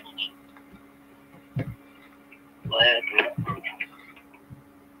calling me. Glad.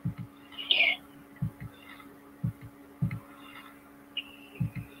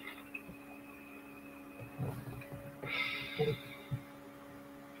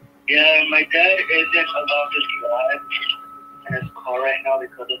 Yeah, my dad isn't allowed to drive in his car right now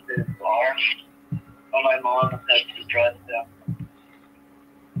because of his bar. But my mom has to drive them.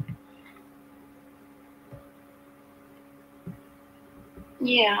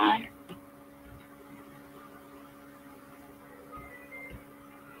 Yeah.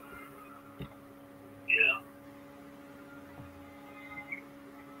 Yeah.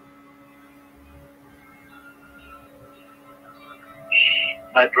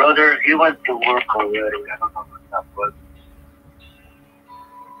 My brother, he went to work already. I don't know what that was.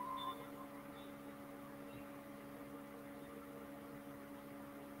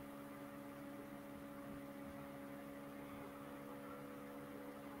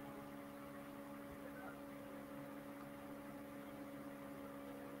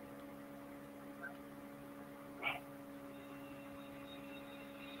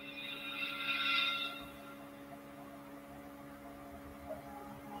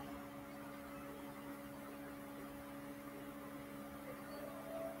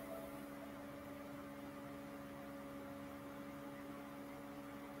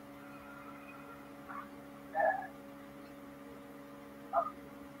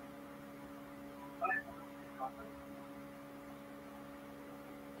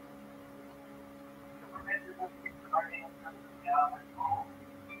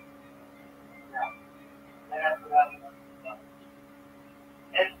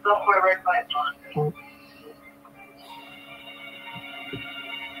 It's somewhere right by London.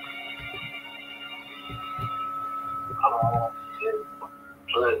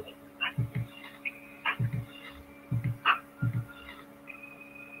 Good.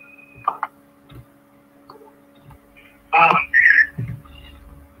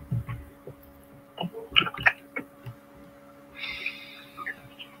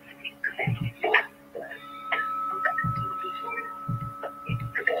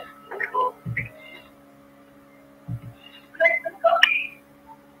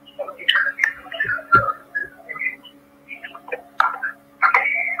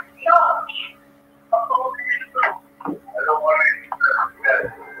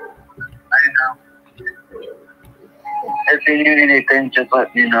 If you need anything, just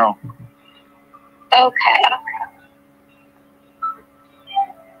let me know. Okay.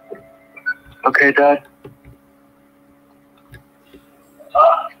 Okay, Dad?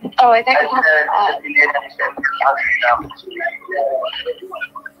 Oh, I thought you had if you need anything, I'll let you know.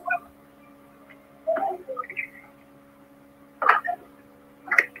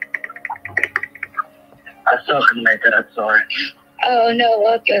 I was talking to my dad, sorry. Oh, no,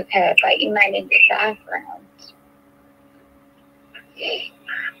 look, okay. I thought you meant in the background.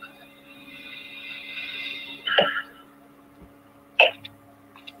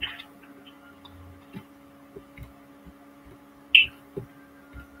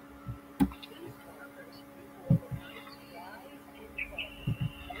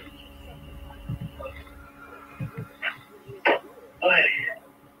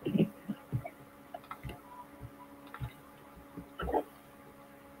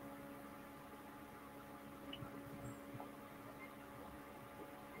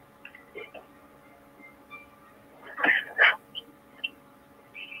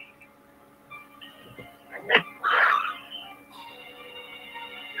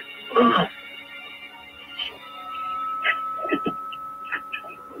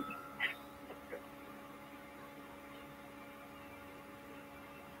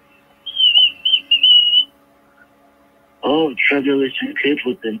 Oh, Trevor with some kids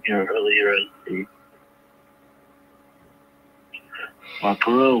was in here earlier, I see. My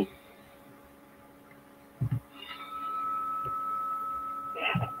bro.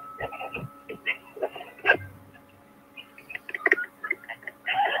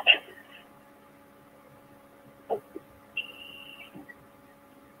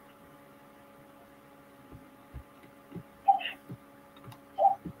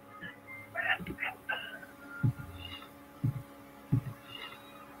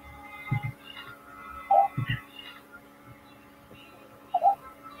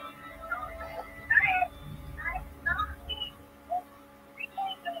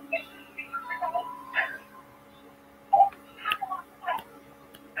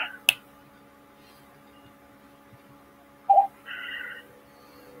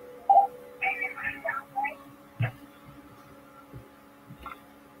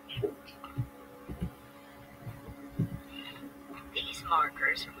 These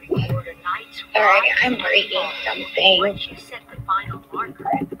markers record a night's Sorry, I'm reading something. Once you set the final marker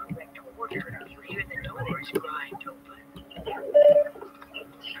in the correct order, you hear the doors grind open.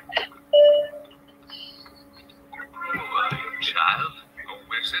 Child, your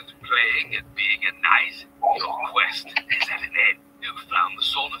visit, playing and being a knight, your quest is at an end. You've found the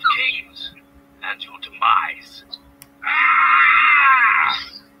Sword of Kings, and your demise.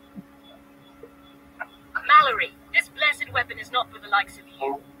 Mallory, this blessed weapon is not for the likes of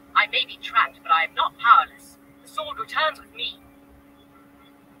you. I may be trapped, but I am not powerless. The sword returns with me.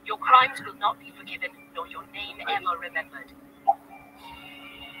 Your crimes will not be forgiven, nor your name ever remembered.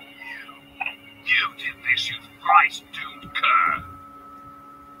 You did this, you thrice-doomed cur.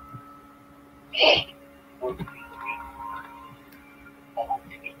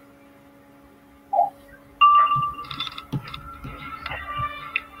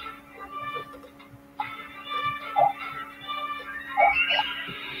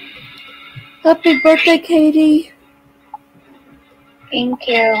 Happy birthday, Katie. Thank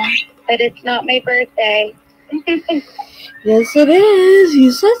you. But it's not my birthday. Yes, it is.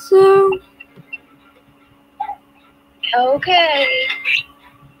 You said so. Okay.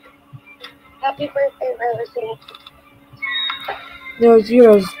 Happy birthday, Rosie. No, it's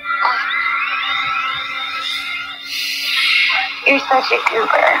yours. You're such a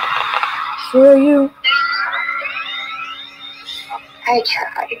goober. Sure, you. I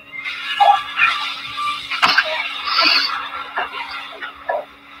tried.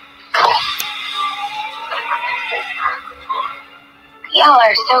 Y'all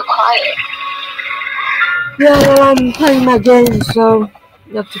are so quiet. Yeah, well, I'm playing my game, so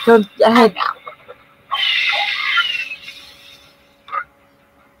you have to come ahead.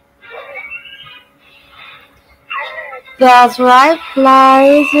 That's right,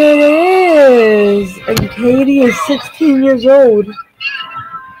 Flies, it is. And Katie is 16 years old.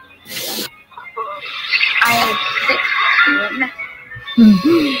 I am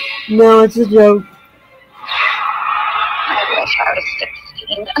 16. No, it's a joke. I wish I was 16.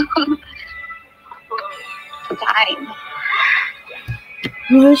 Time.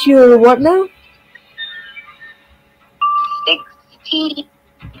 You wish you were what now? 16.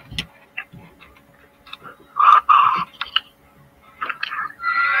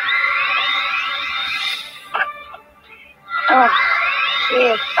 Oh,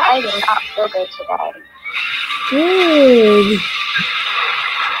 yes, I did not feel good today. Good.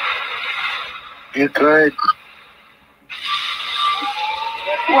 You're good.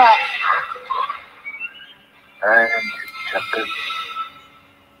 What? I'm checking.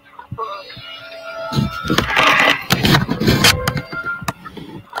 I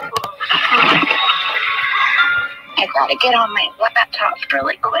gotta get on my laptop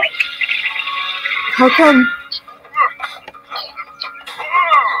really quick. How come?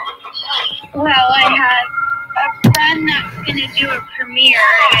 Well, I have a friend that's gonna do a premiere,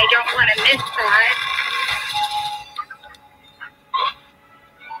 and I don't want to miss that.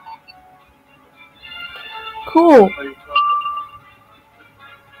 Cool.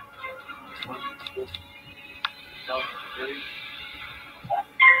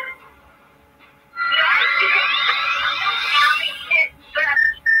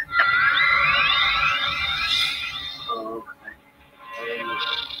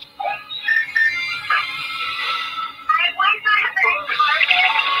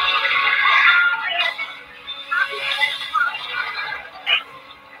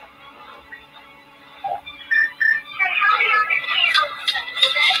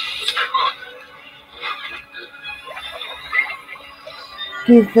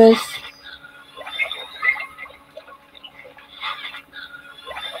 Do this.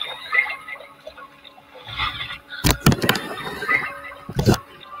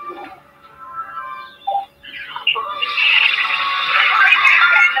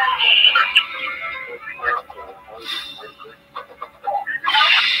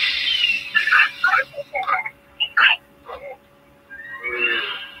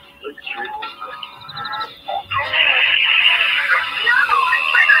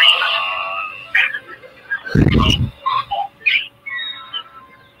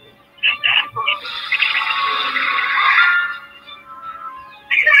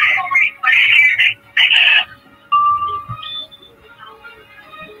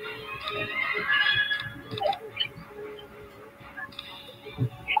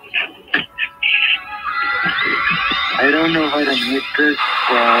 I don't know how to make this,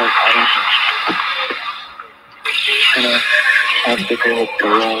 but I'm gonna have to go up the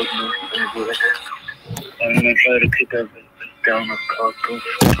road and do it. I'm gonna try to keep everything down as possible.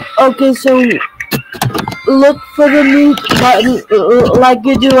 Okay, so look for the mute button like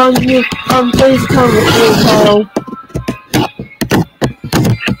you do on your FaceTime with your call.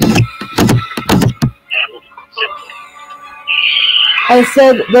 I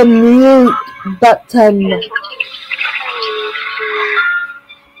said the mute button.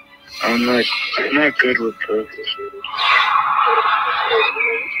 I'm not good with this.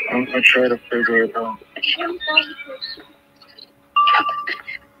 I'm gonna try to figure it out.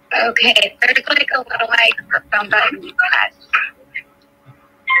 Okay, there's like a little microphone button you press.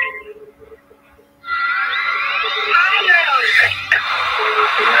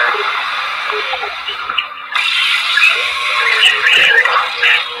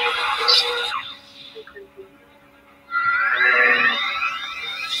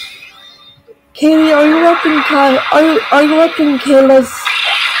 Katie, are you watching Kayla's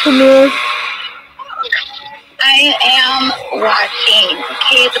premiere? I am watching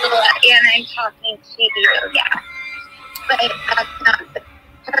Kayla and I'm talking to you, yeah. But that's not the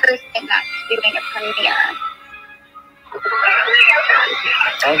person that's doing a premiere.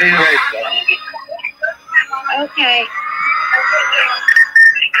 I'll be right back. Okay.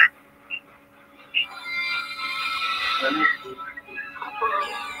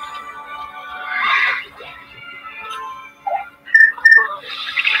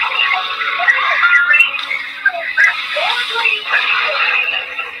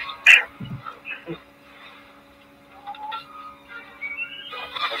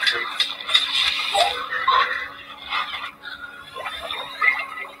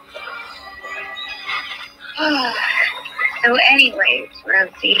 So anyways,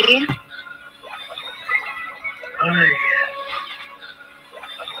 Rosie. Hi.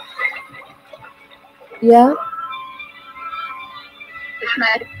 Yeah?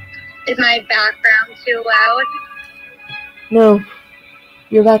 Is my background too loud? No.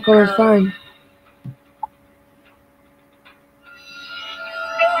 Your background is fine.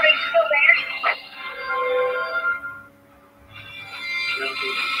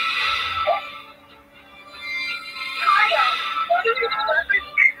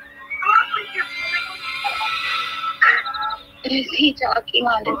 Is he talking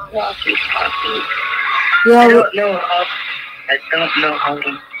on his walkie-talkie? Yeah. I don't know how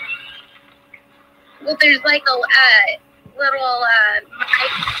to. Well, there's like a little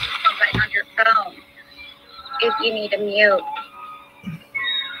microphone button on your phone if you need a mute.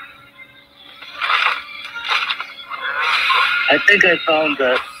 I think I found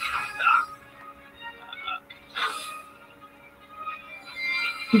that.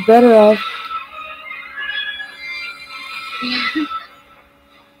 You better off.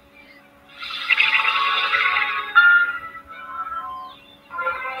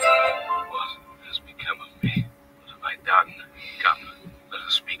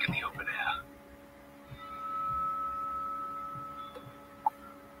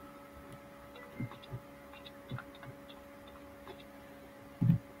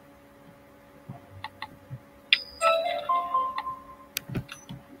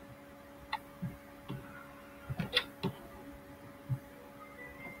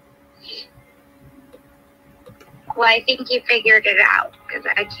 Well, I think he figured it out because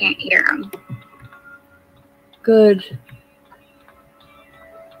I can't hear him. Good.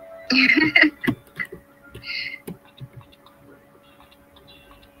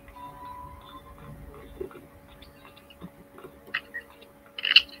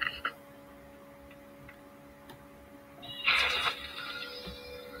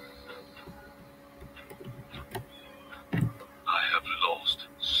 I have lost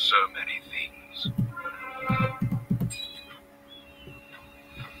so many things.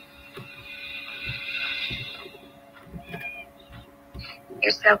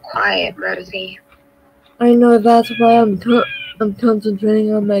 You're so quiet, Rosie. I know, that's why I'm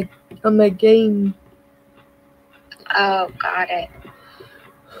concentrating on my game. Oh, got it.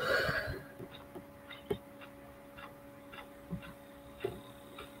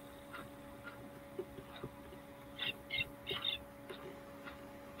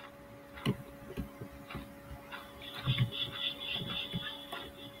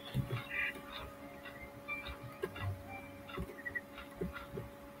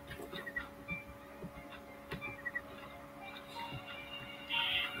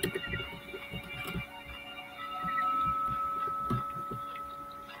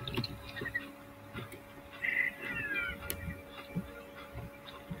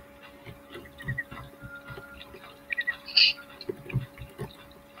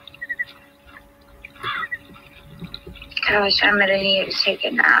 Gosh, I'm gonna need to take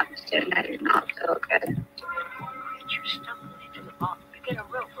a nap soon. I do not feel good. You stumble into the bottom, get a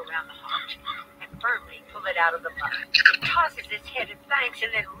rope around the heart, and firmly pull it out of the mud. It tosses its head and banks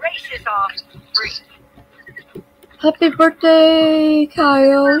and then races off free. Happy birthday,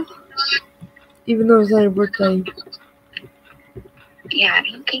 Kyle. Even though it's not your birthday. Yeah, I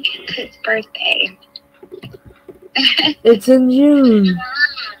don't think it's his birthday. It's in June.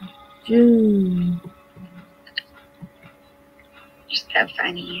 June. You're so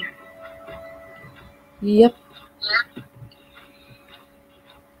funny. Yep.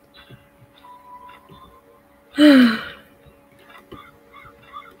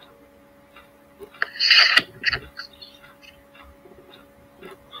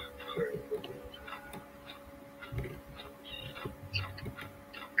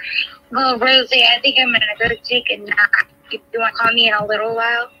 Well, Rosie, I think I'm gonna go take a nap. You want to call me in a little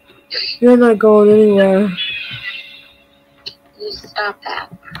while? You're not going anywhere. You stop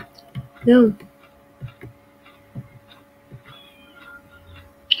that. No.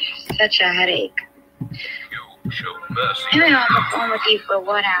 Such a headache. You show mercy. I've been on the phone with you for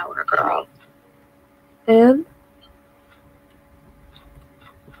 1 hour, girl. And?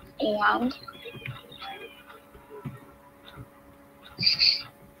 And?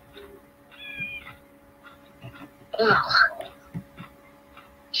 Ugh.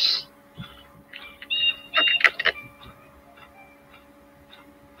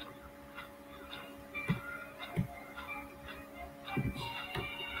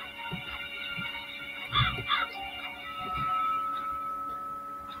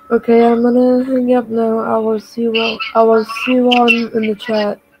 Okay, I'm gonna hang up now. I will see you all in the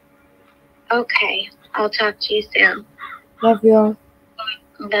chat. Okay, I'll talk to you soon. Love y'all.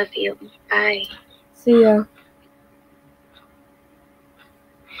 Love you. Bye. See ya.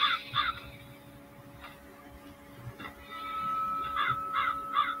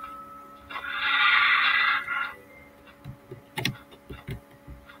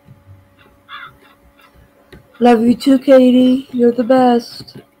 Love you too, Katie. You're the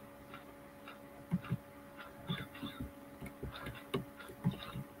best.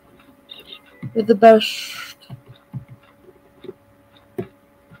 You're the best.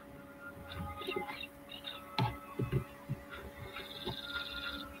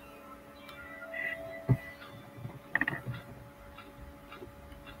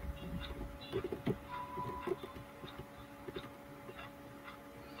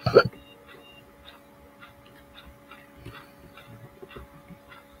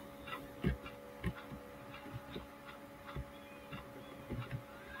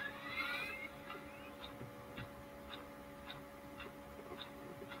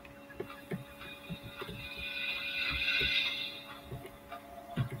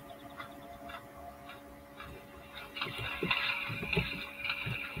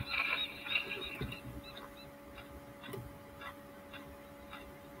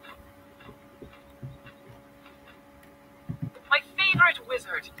 My favorite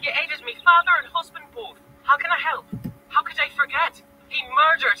wizard. He aided me father and husband both. How can I help? How could I forget? He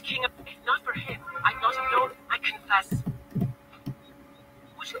murdered King of... If not for him, I'd not have known. I confess.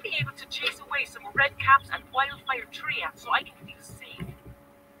 Would you be able to chase away some red caps and wildfire tree ants so I can feel safe?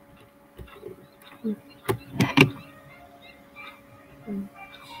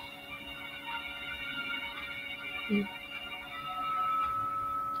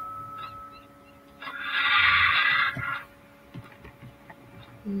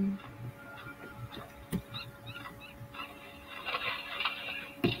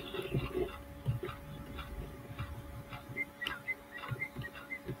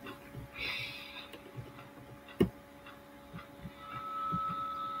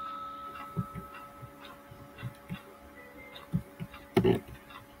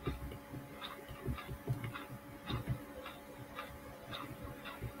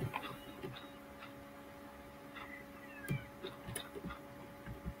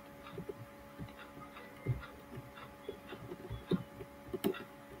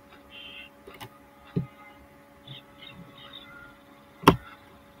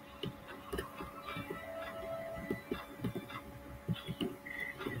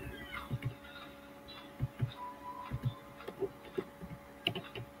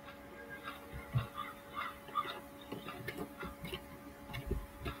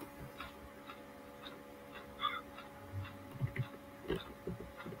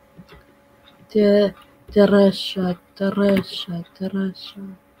 Teresa.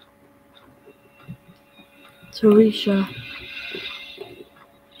 Teresa.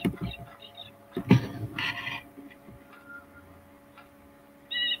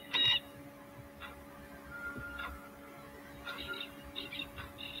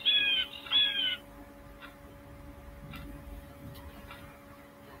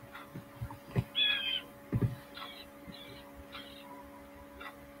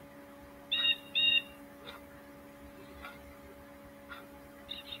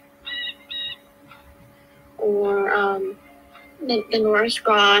 Or the Norse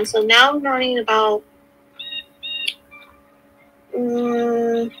god. So now I'm learning about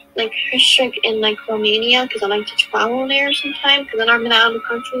like history in like Romania, because I like to travel there sometimes, because then I'm out of the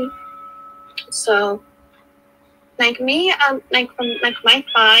country. So like me, like from like my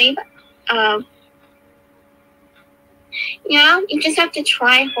vibe, yeah, you just have to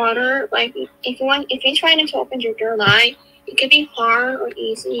try harder. Like if you're trying to open your third eye, it could be hard or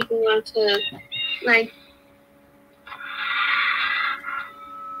easy if you want to like.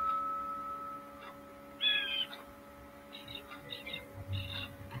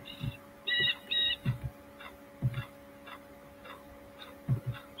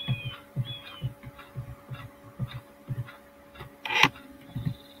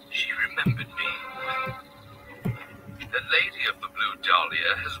 She remembered me. The Lady of the Blue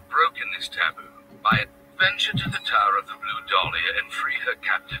Dahlia has broken this taboo by adventure to the Tower of the Blue Dahlia and free her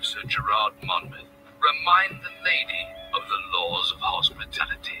captive Sir Gerard Monmouth. Remind the lady of the laws of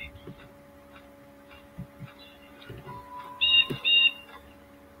hospitality.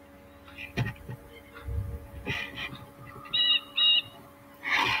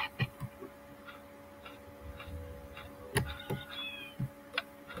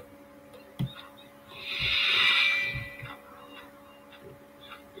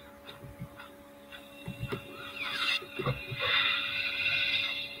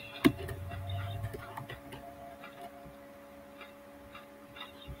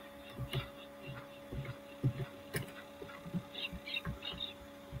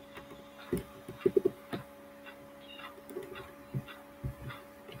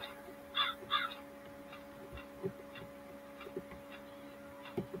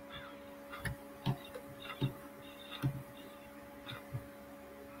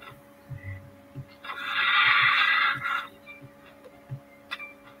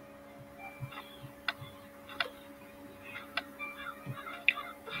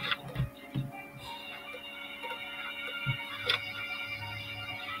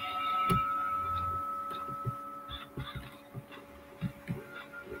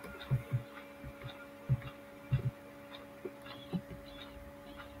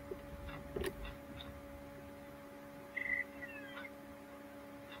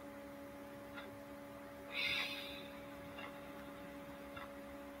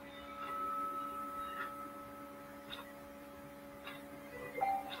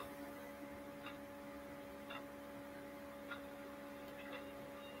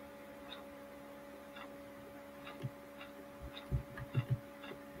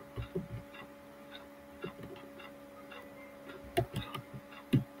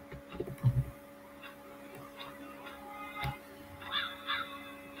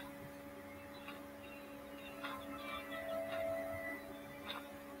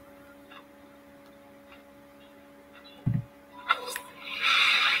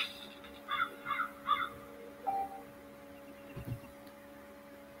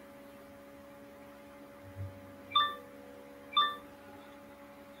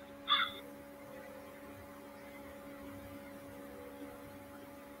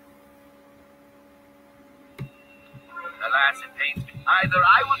 Alas, it pains me. Either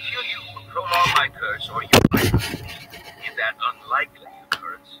I will kill you and prolong my curse, or you might. In that unlikely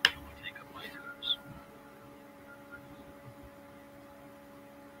occurrence, you will take up my curse.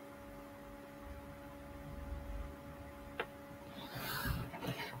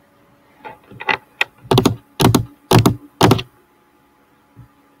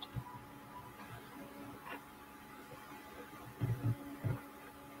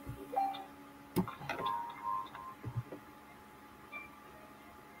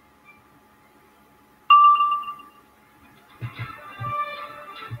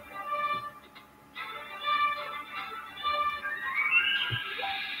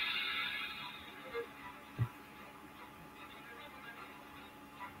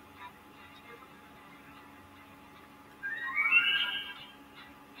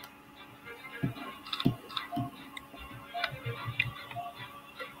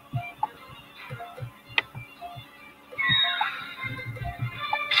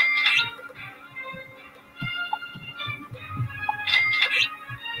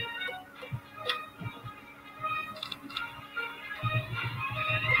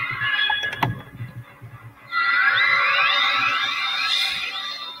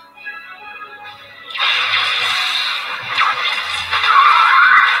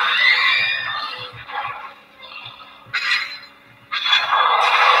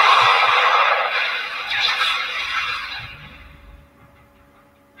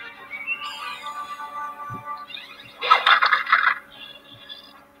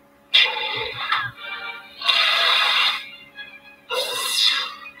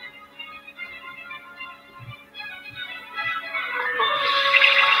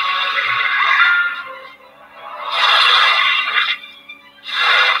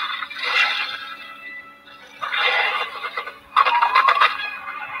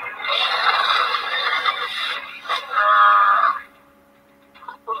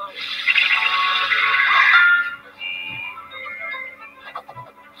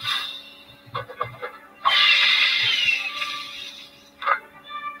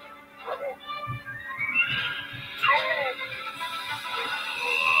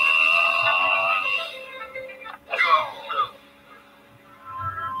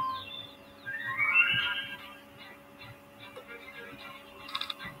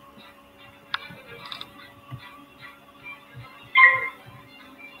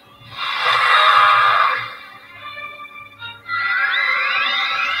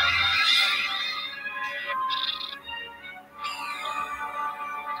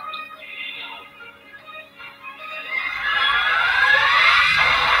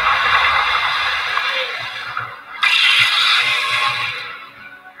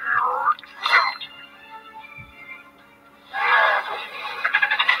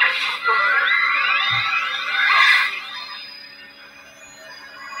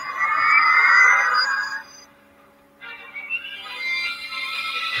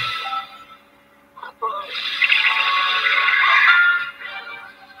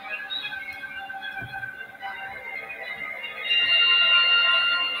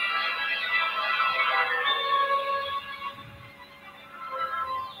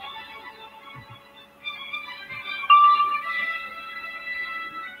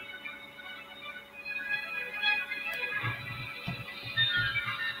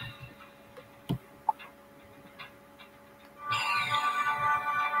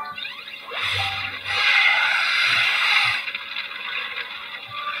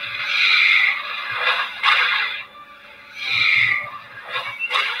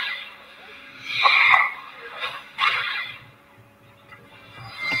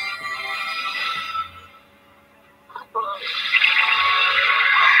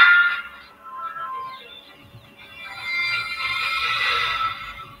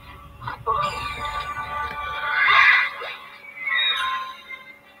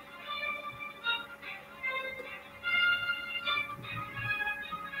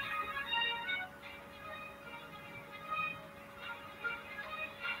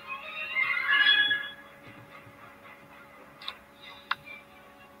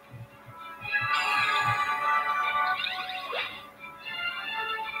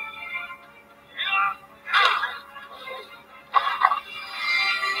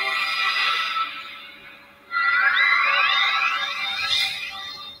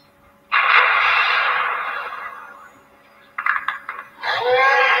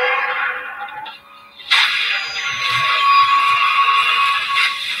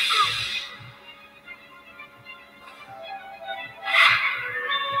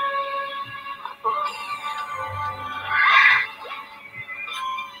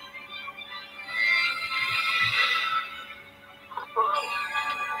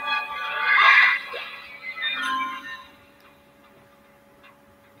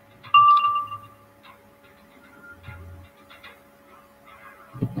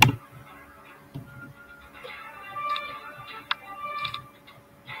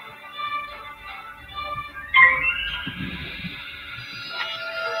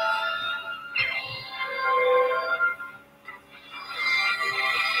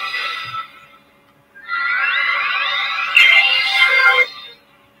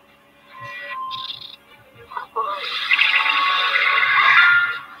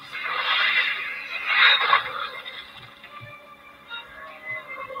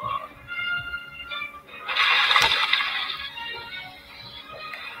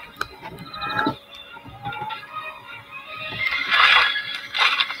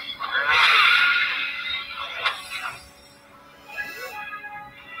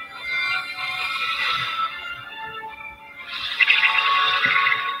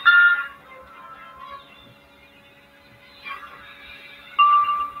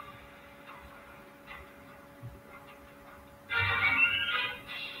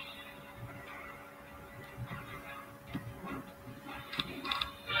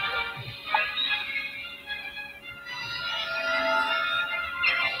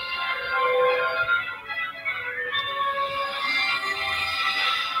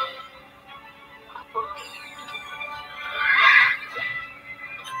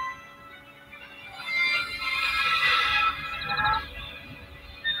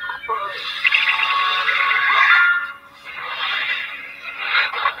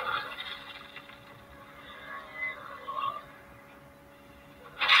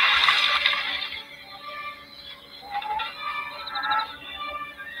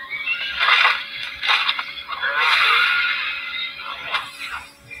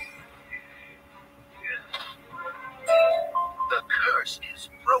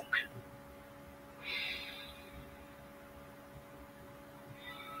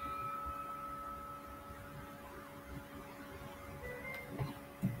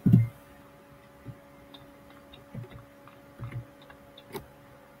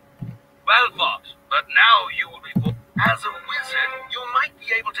 Well fought, but now you will be forced. As a wizard, you might be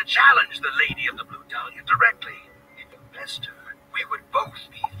able to challenge the Lady of the Blue Dahlia directly. If you best her, we would both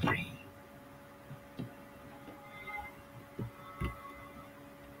be free.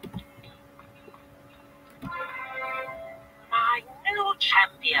 My new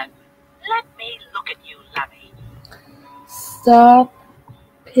champion. Let me look at you, Lummy. Stop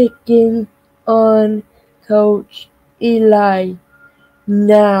picking on Coach Eli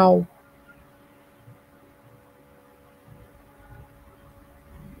now.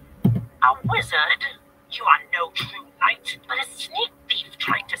 A wizard? You are no true knight, but a sneak thief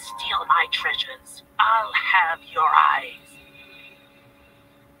trying to steal my treasures. I'll have your eyes.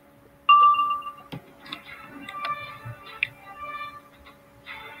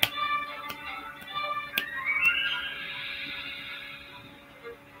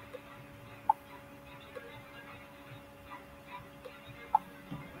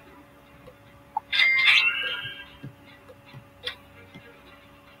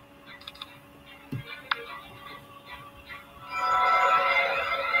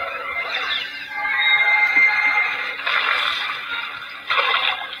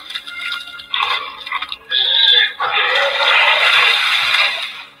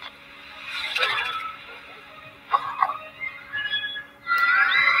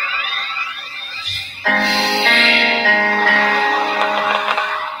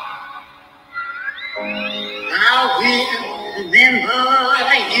 I will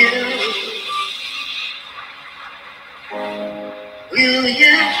remember you. Will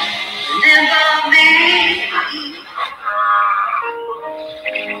you remember me?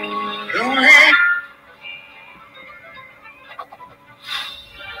 Don't let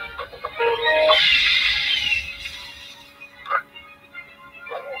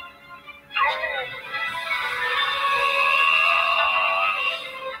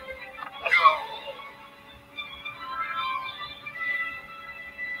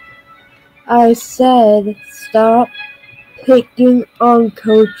I said stop picking on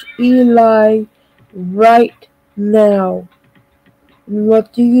Coach Eli right now. And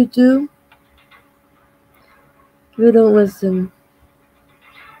what do? You don't listen.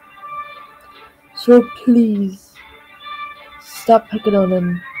 So please, stop picking on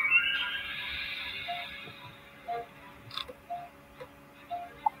him.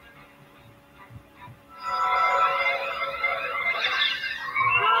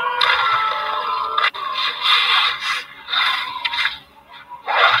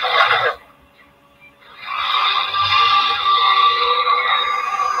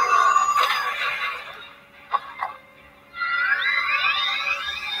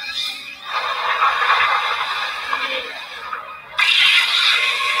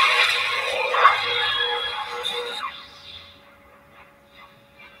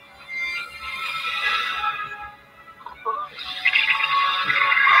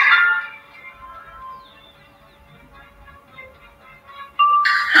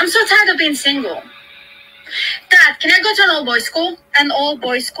 I'm so tired of being single. Dad, can I go to an all-boys school? An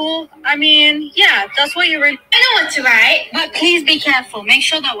all-boys school? I mean, yeah, that's what you read. I know what to write. But please be careful. Make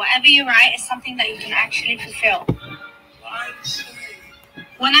sure that whatever you write is something that you can actually fulfill.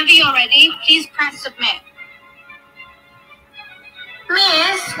 Whenever you're ready, please press submit.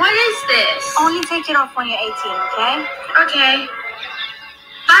 Miss, what is this? Only take it off when you're 18, okay? Okay.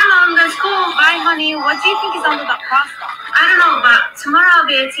 Bye, Mom. That's cool. Bye, honey. What do you think is under that plaster? I don't know, but tomorrow I'll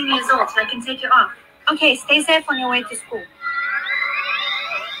be 18 years old, so I can take it off. Okay, stay safe on your way to school.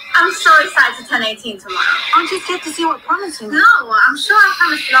 I'm so excited to turn 18 tomorrow. Aren't you scared to see what promise you made? No, I'm sure I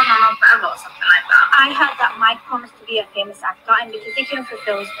promised to love my mom forever or something like that. I heard that Mike promised to be a famous actor, and because he couldn't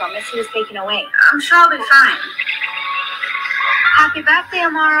fulfill his promise, he was taken away. I'm sure I'll be fine. Happy birthday,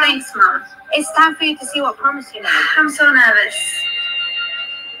 Amara. Thanks, Mom. It's time for you to see what promise you made. I'm so nervous.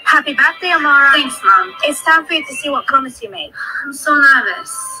 Happy birthday, Amara. Thanks, Mom. It's time for you to see what promise you made. I'm so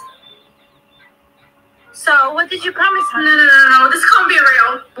nervous. So, what did you promise her? No. This can't be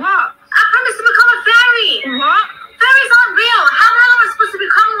real. What? I promised to become a fairy. What? Fairies aren't real. How the hell am I supposed to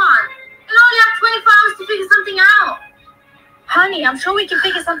become one? I only have 24 hours to figure something out. Honey, I'm sure we can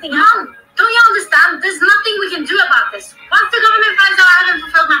figure something out. Mom, don't you understand? There's nothing we can do about this. Once the government finds out I haven't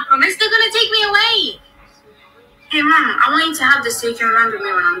fulfilled my promise, they're going to take me away. Hey, Mom, I want you to have this so you can remember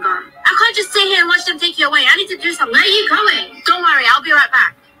me when I'm gone. I can't just sit here and watch them take you away. I need to do something. Where are you going? Don't worry, I'll be right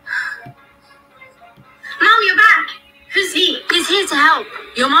back. Mom, you're back. Who's he? He's here to help.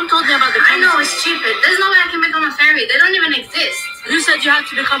 Your mom told me about the promises. I know, it's stupid. There's no way I can become a fairy. They don't even exist. Who said you had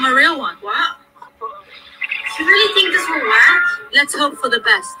to become a real one? What? You really think this will work? Let's hope for the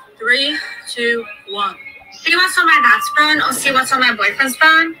best. 3, 2, 1. See what's on my dad's phone or see what's on my boyfriend's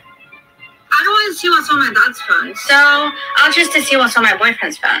phone? I don't want to see what's on my dad's phone, so I'll choose to see what's on my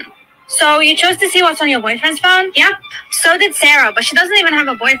boyfriend's phone. So you chose to see what's on your boyfriend's phone? Yep. So did Sarah, but she doesn't even have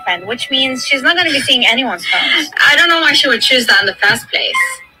a boyfriend, which means she's not going to be seeing anyone's phones. I don't know why she would choose that in the first place.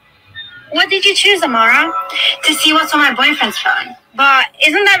 What did you choose, Amara? To see what's on my boyfriend's phone. But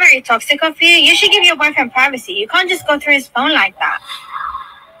isn't that very toxic of you? You should give your boyfriend privacy. You can't just go through his phone like that.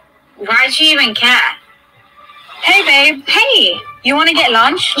 Why'd you even care? Hey, babe. Hey. You want to get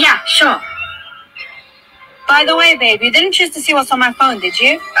lunch? Yeah, sure. By the way, babe, you didn't choose to see what's on my phone, did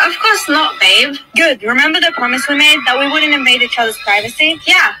you? Of course not, babe. Good. Remember the promise we made that we wouldn't invade each other's privacy?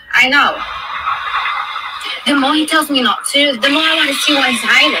 Yeah, I know. The more he tells me not to, the more I want to see what he's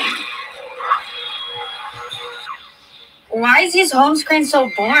hiding. Why is his home screen so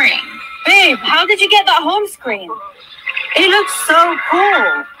boring? Babe, how did you get that home screen? It looks so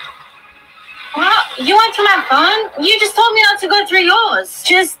cool. What? You went through my phone? You just told me not to go through yours.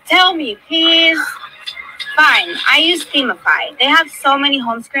 Just tell me, please. Fine, I use Themify. They have so many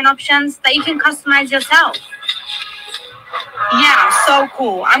home screen options that you can customize yourself. Yeah, so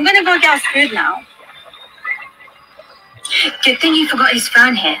cool. I'm gonna go get us food now. Good thing you forgot his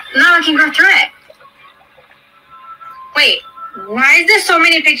phone here. Now I can go through it. Wait, why is there so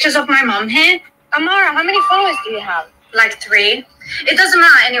many pictures of my mom here? Amara, how many followers do you have? Like 3. It doesn't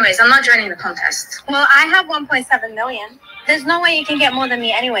matter anyways, I'm not joining the contest. Well, I have 1.7 million. There's no way you can get more than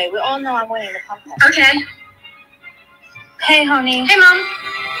me anyway. We all know I'm winning the contest. Okay. Hey, honey. Hey, Mom.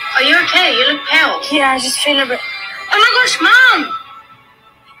 Are you okay? You look pale. Yeah, I just feel a bit... Oh my gosh, Mom!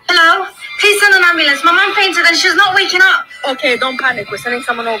 Hello? Please send an ambulance. My mom fainted and she's not waking up. Okay, don't panic. We're sending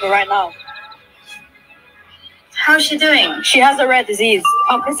someone over right now. How's she doing? She has a rare disease.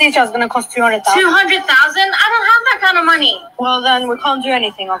 Our procedure is going to cost 200,000. 200,000? I don't have that kind of money. Well, then we can't do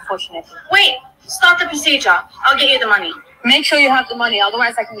anything, unfortunately. Wait, start the procedure. I'll get you the money. Make sure you have the money,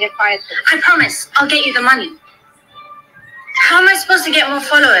 otherwise I can get fired. I promise, I'll get you the money. How am I supposed to get more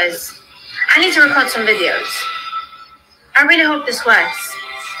followers? I need to record some videos. I really hope this works.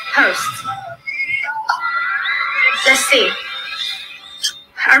 Post. Let's see.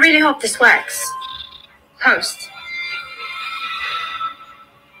 I really hope this works. Post.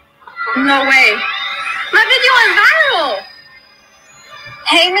 No way. My video went viral.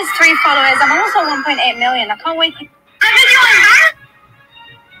 Hey, Miss 3 followers. I'm almost at 1.8 million. I can't wait. My video went viral.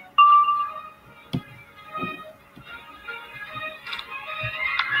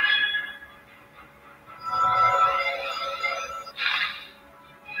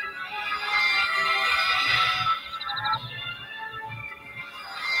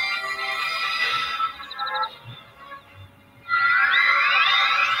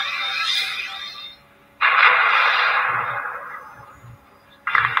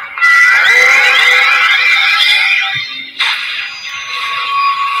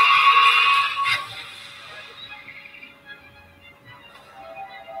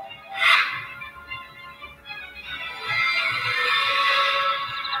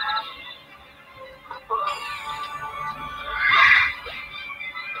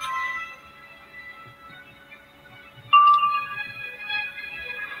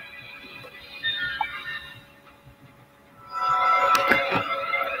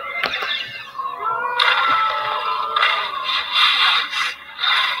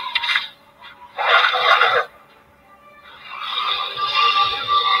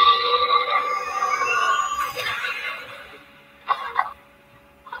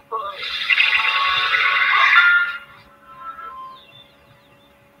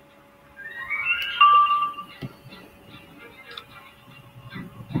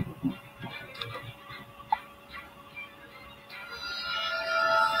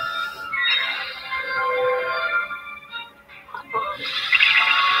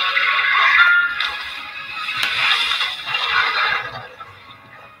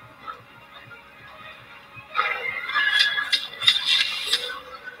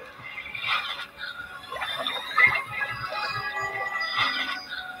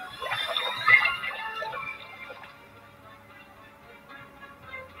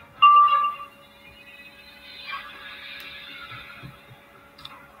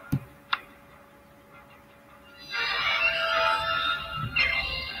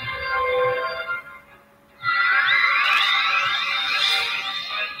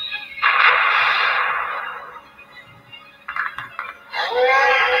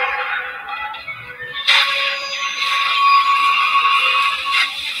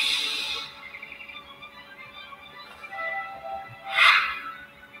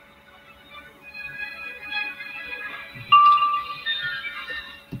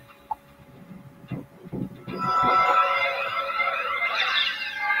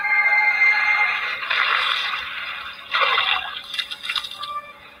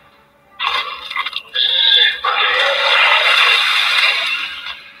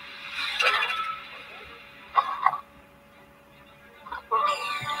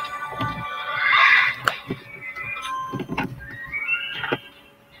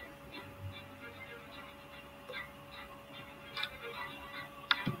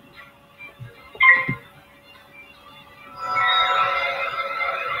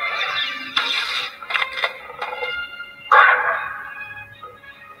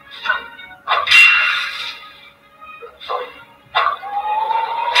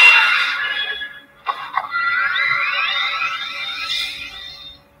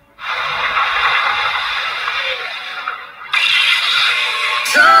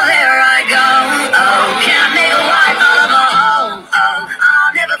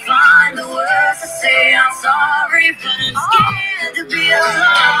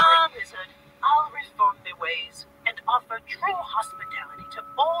 true hospitality to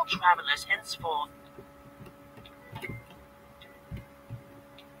all travelers henceforth.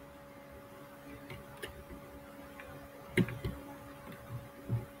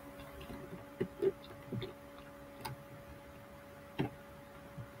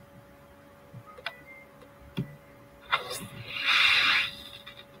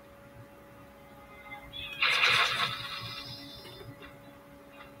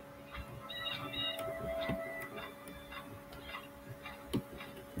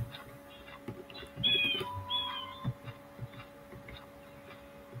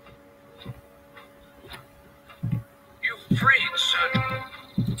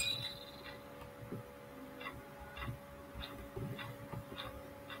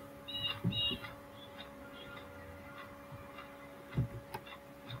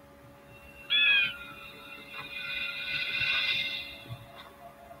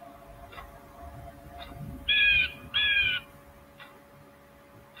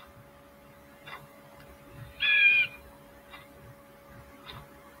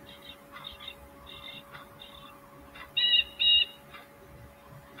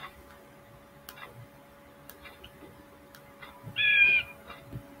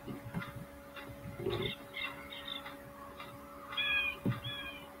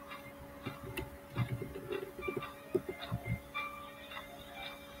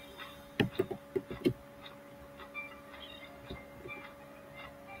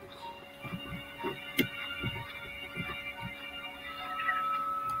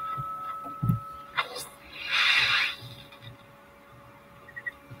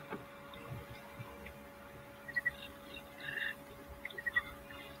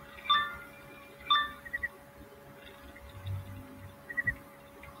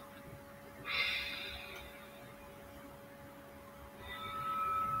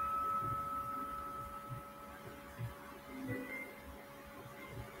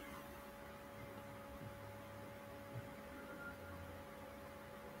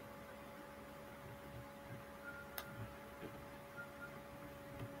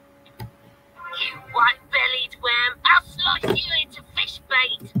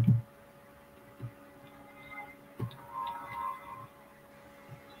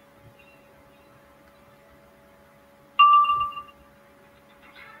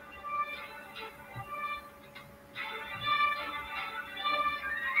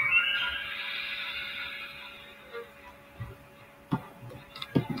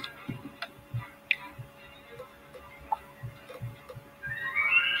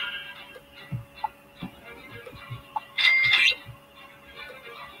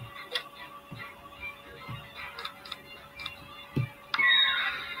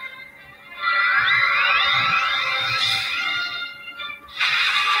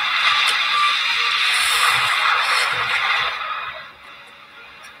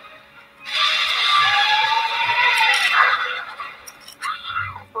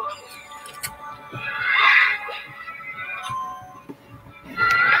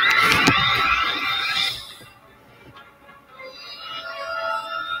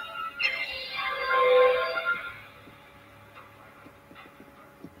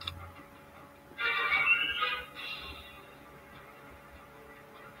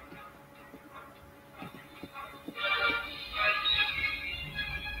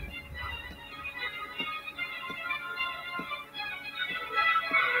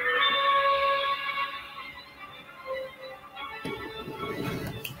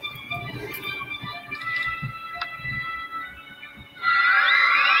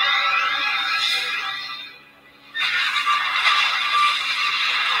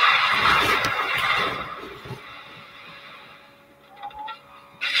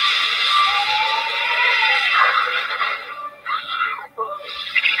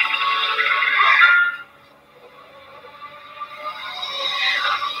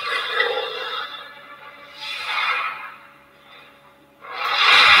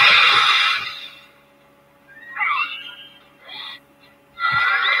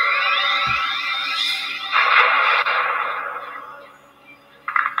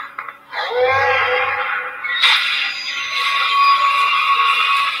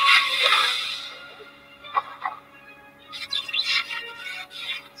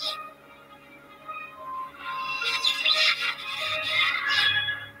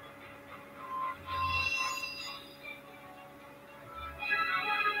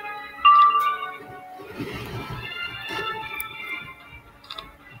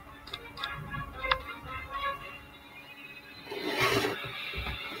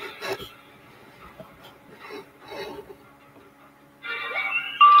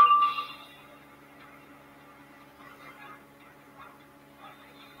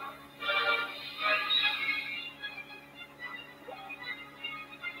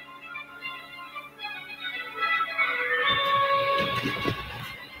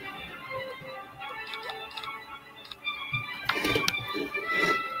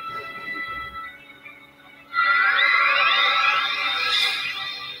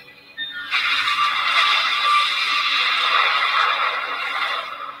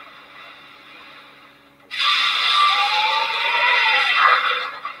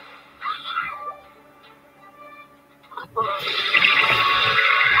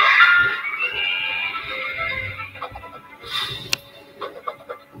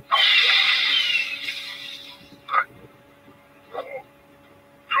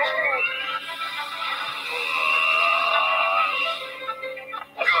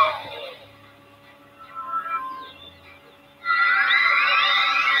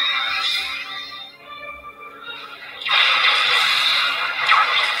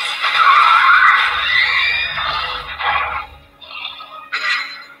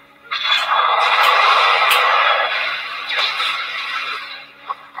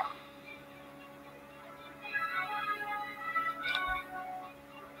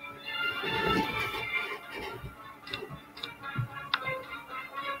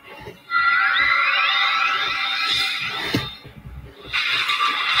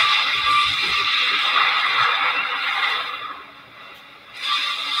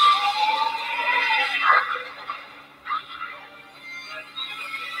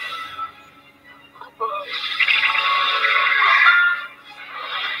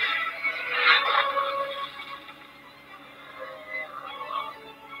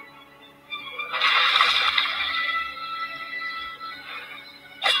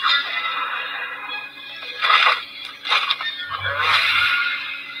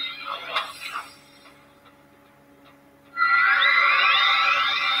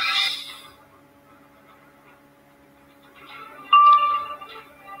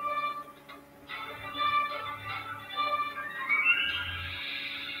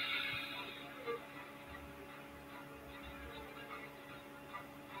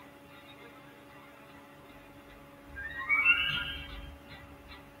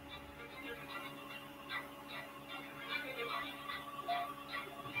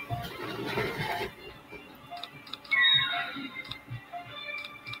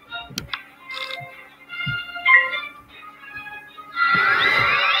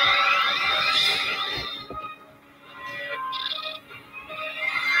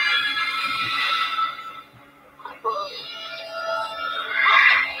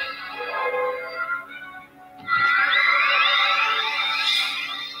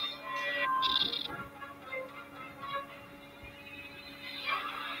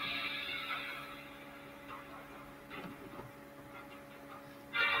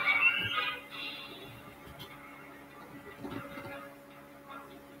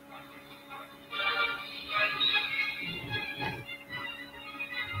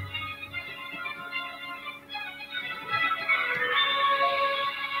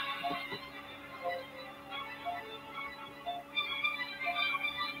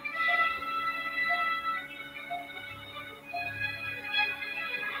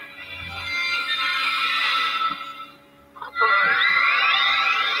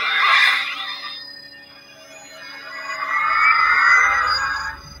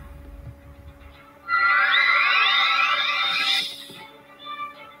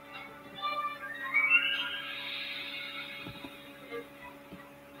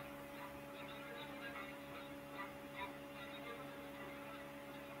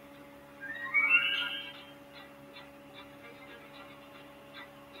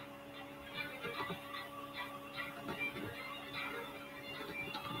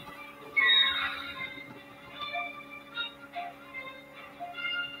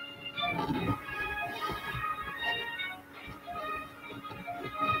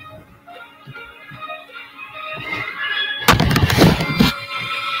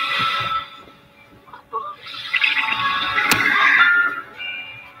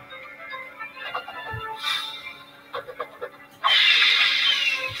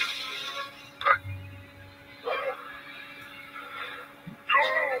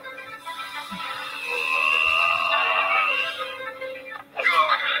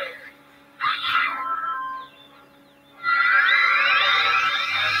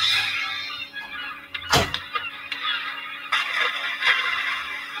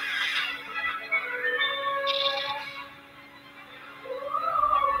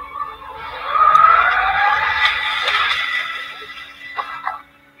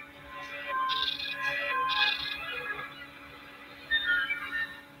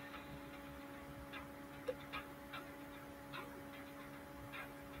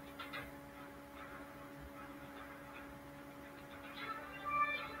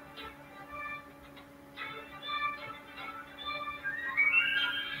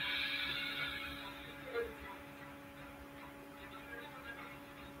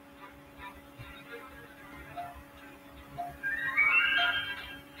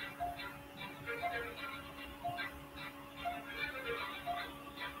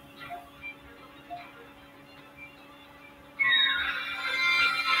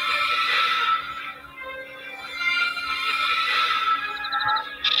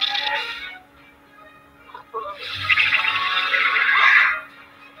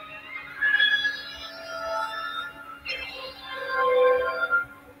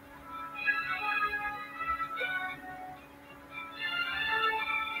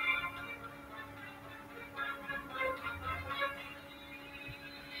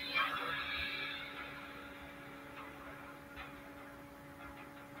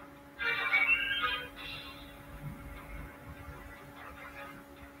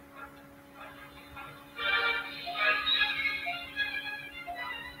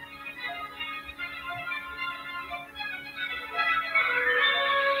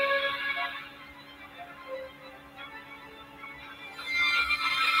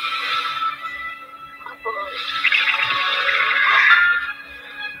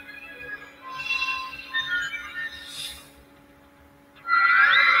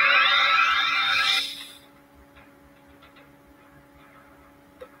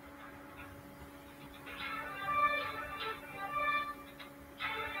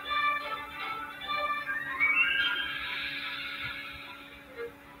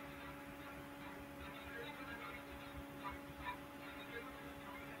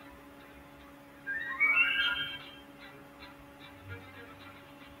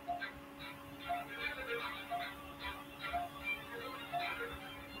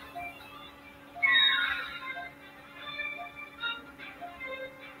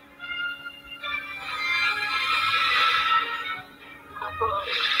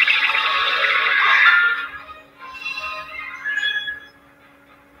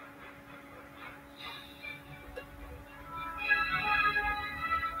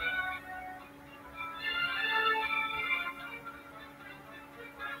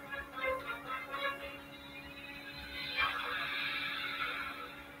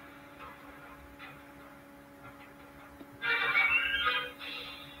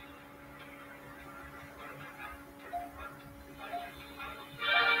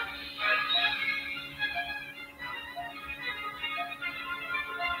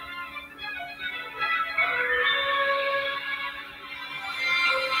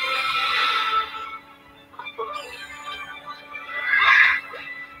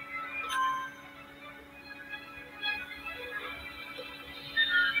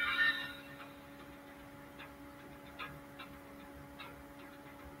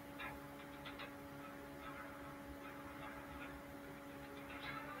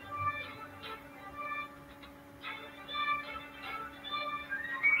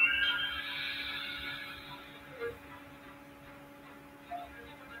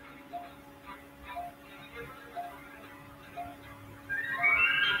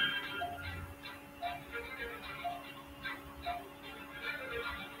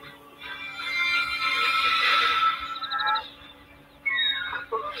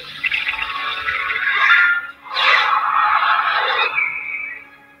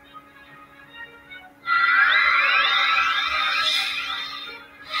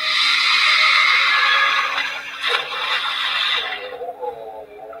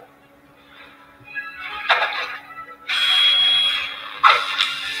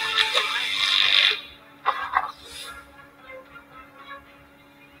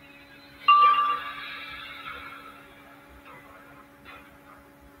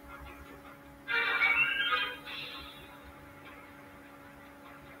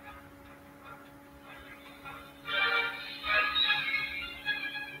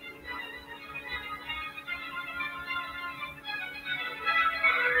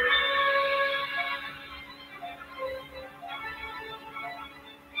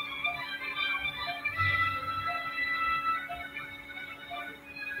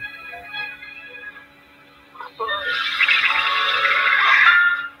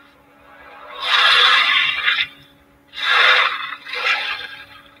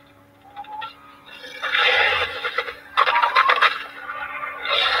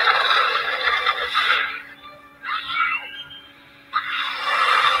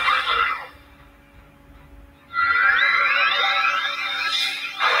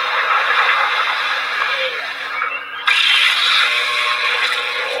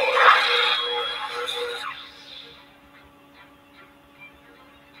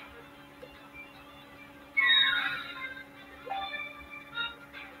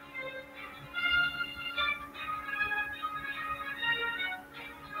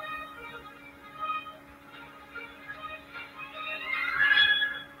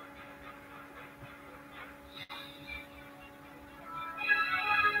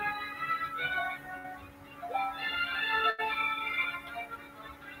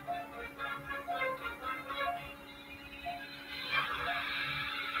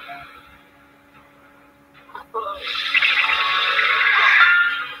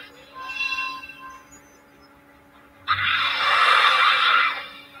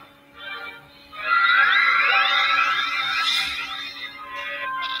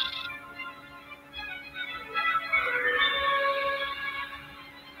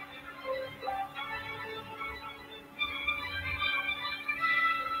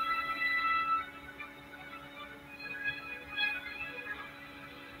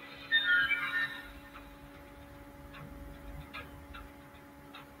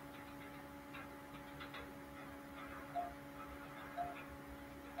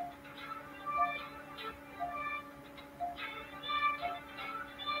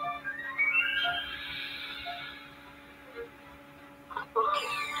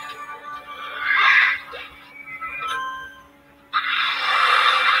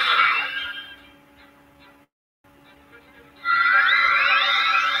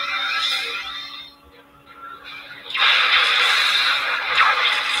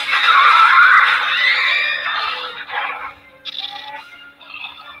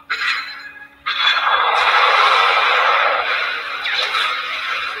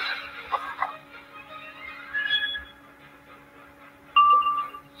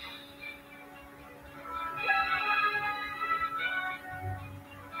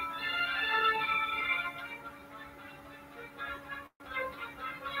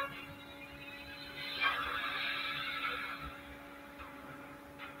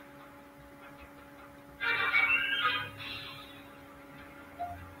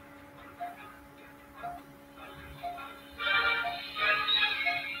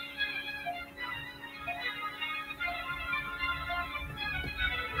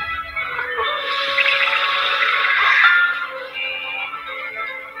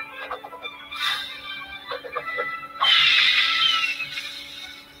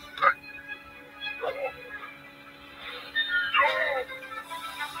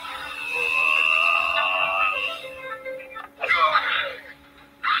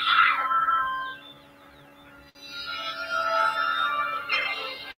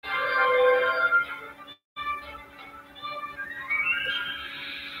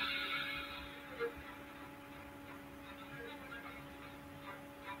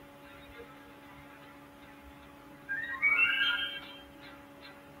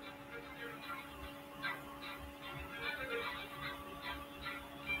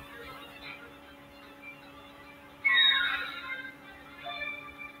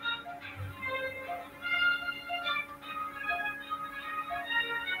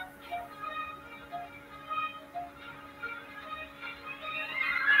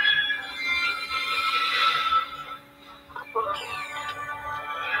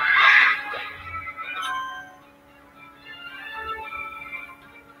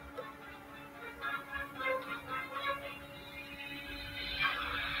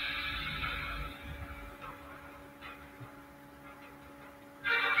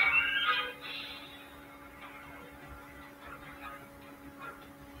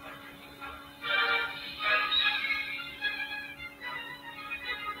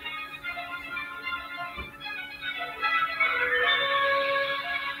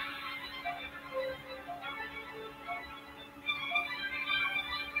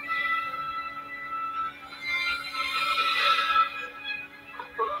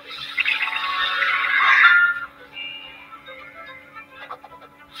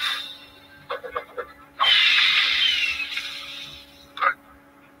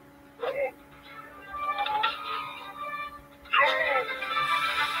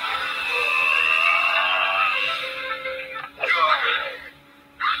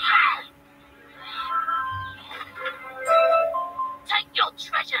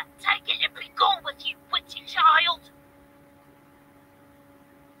 treasure. Take it and be gone with you, witchy child.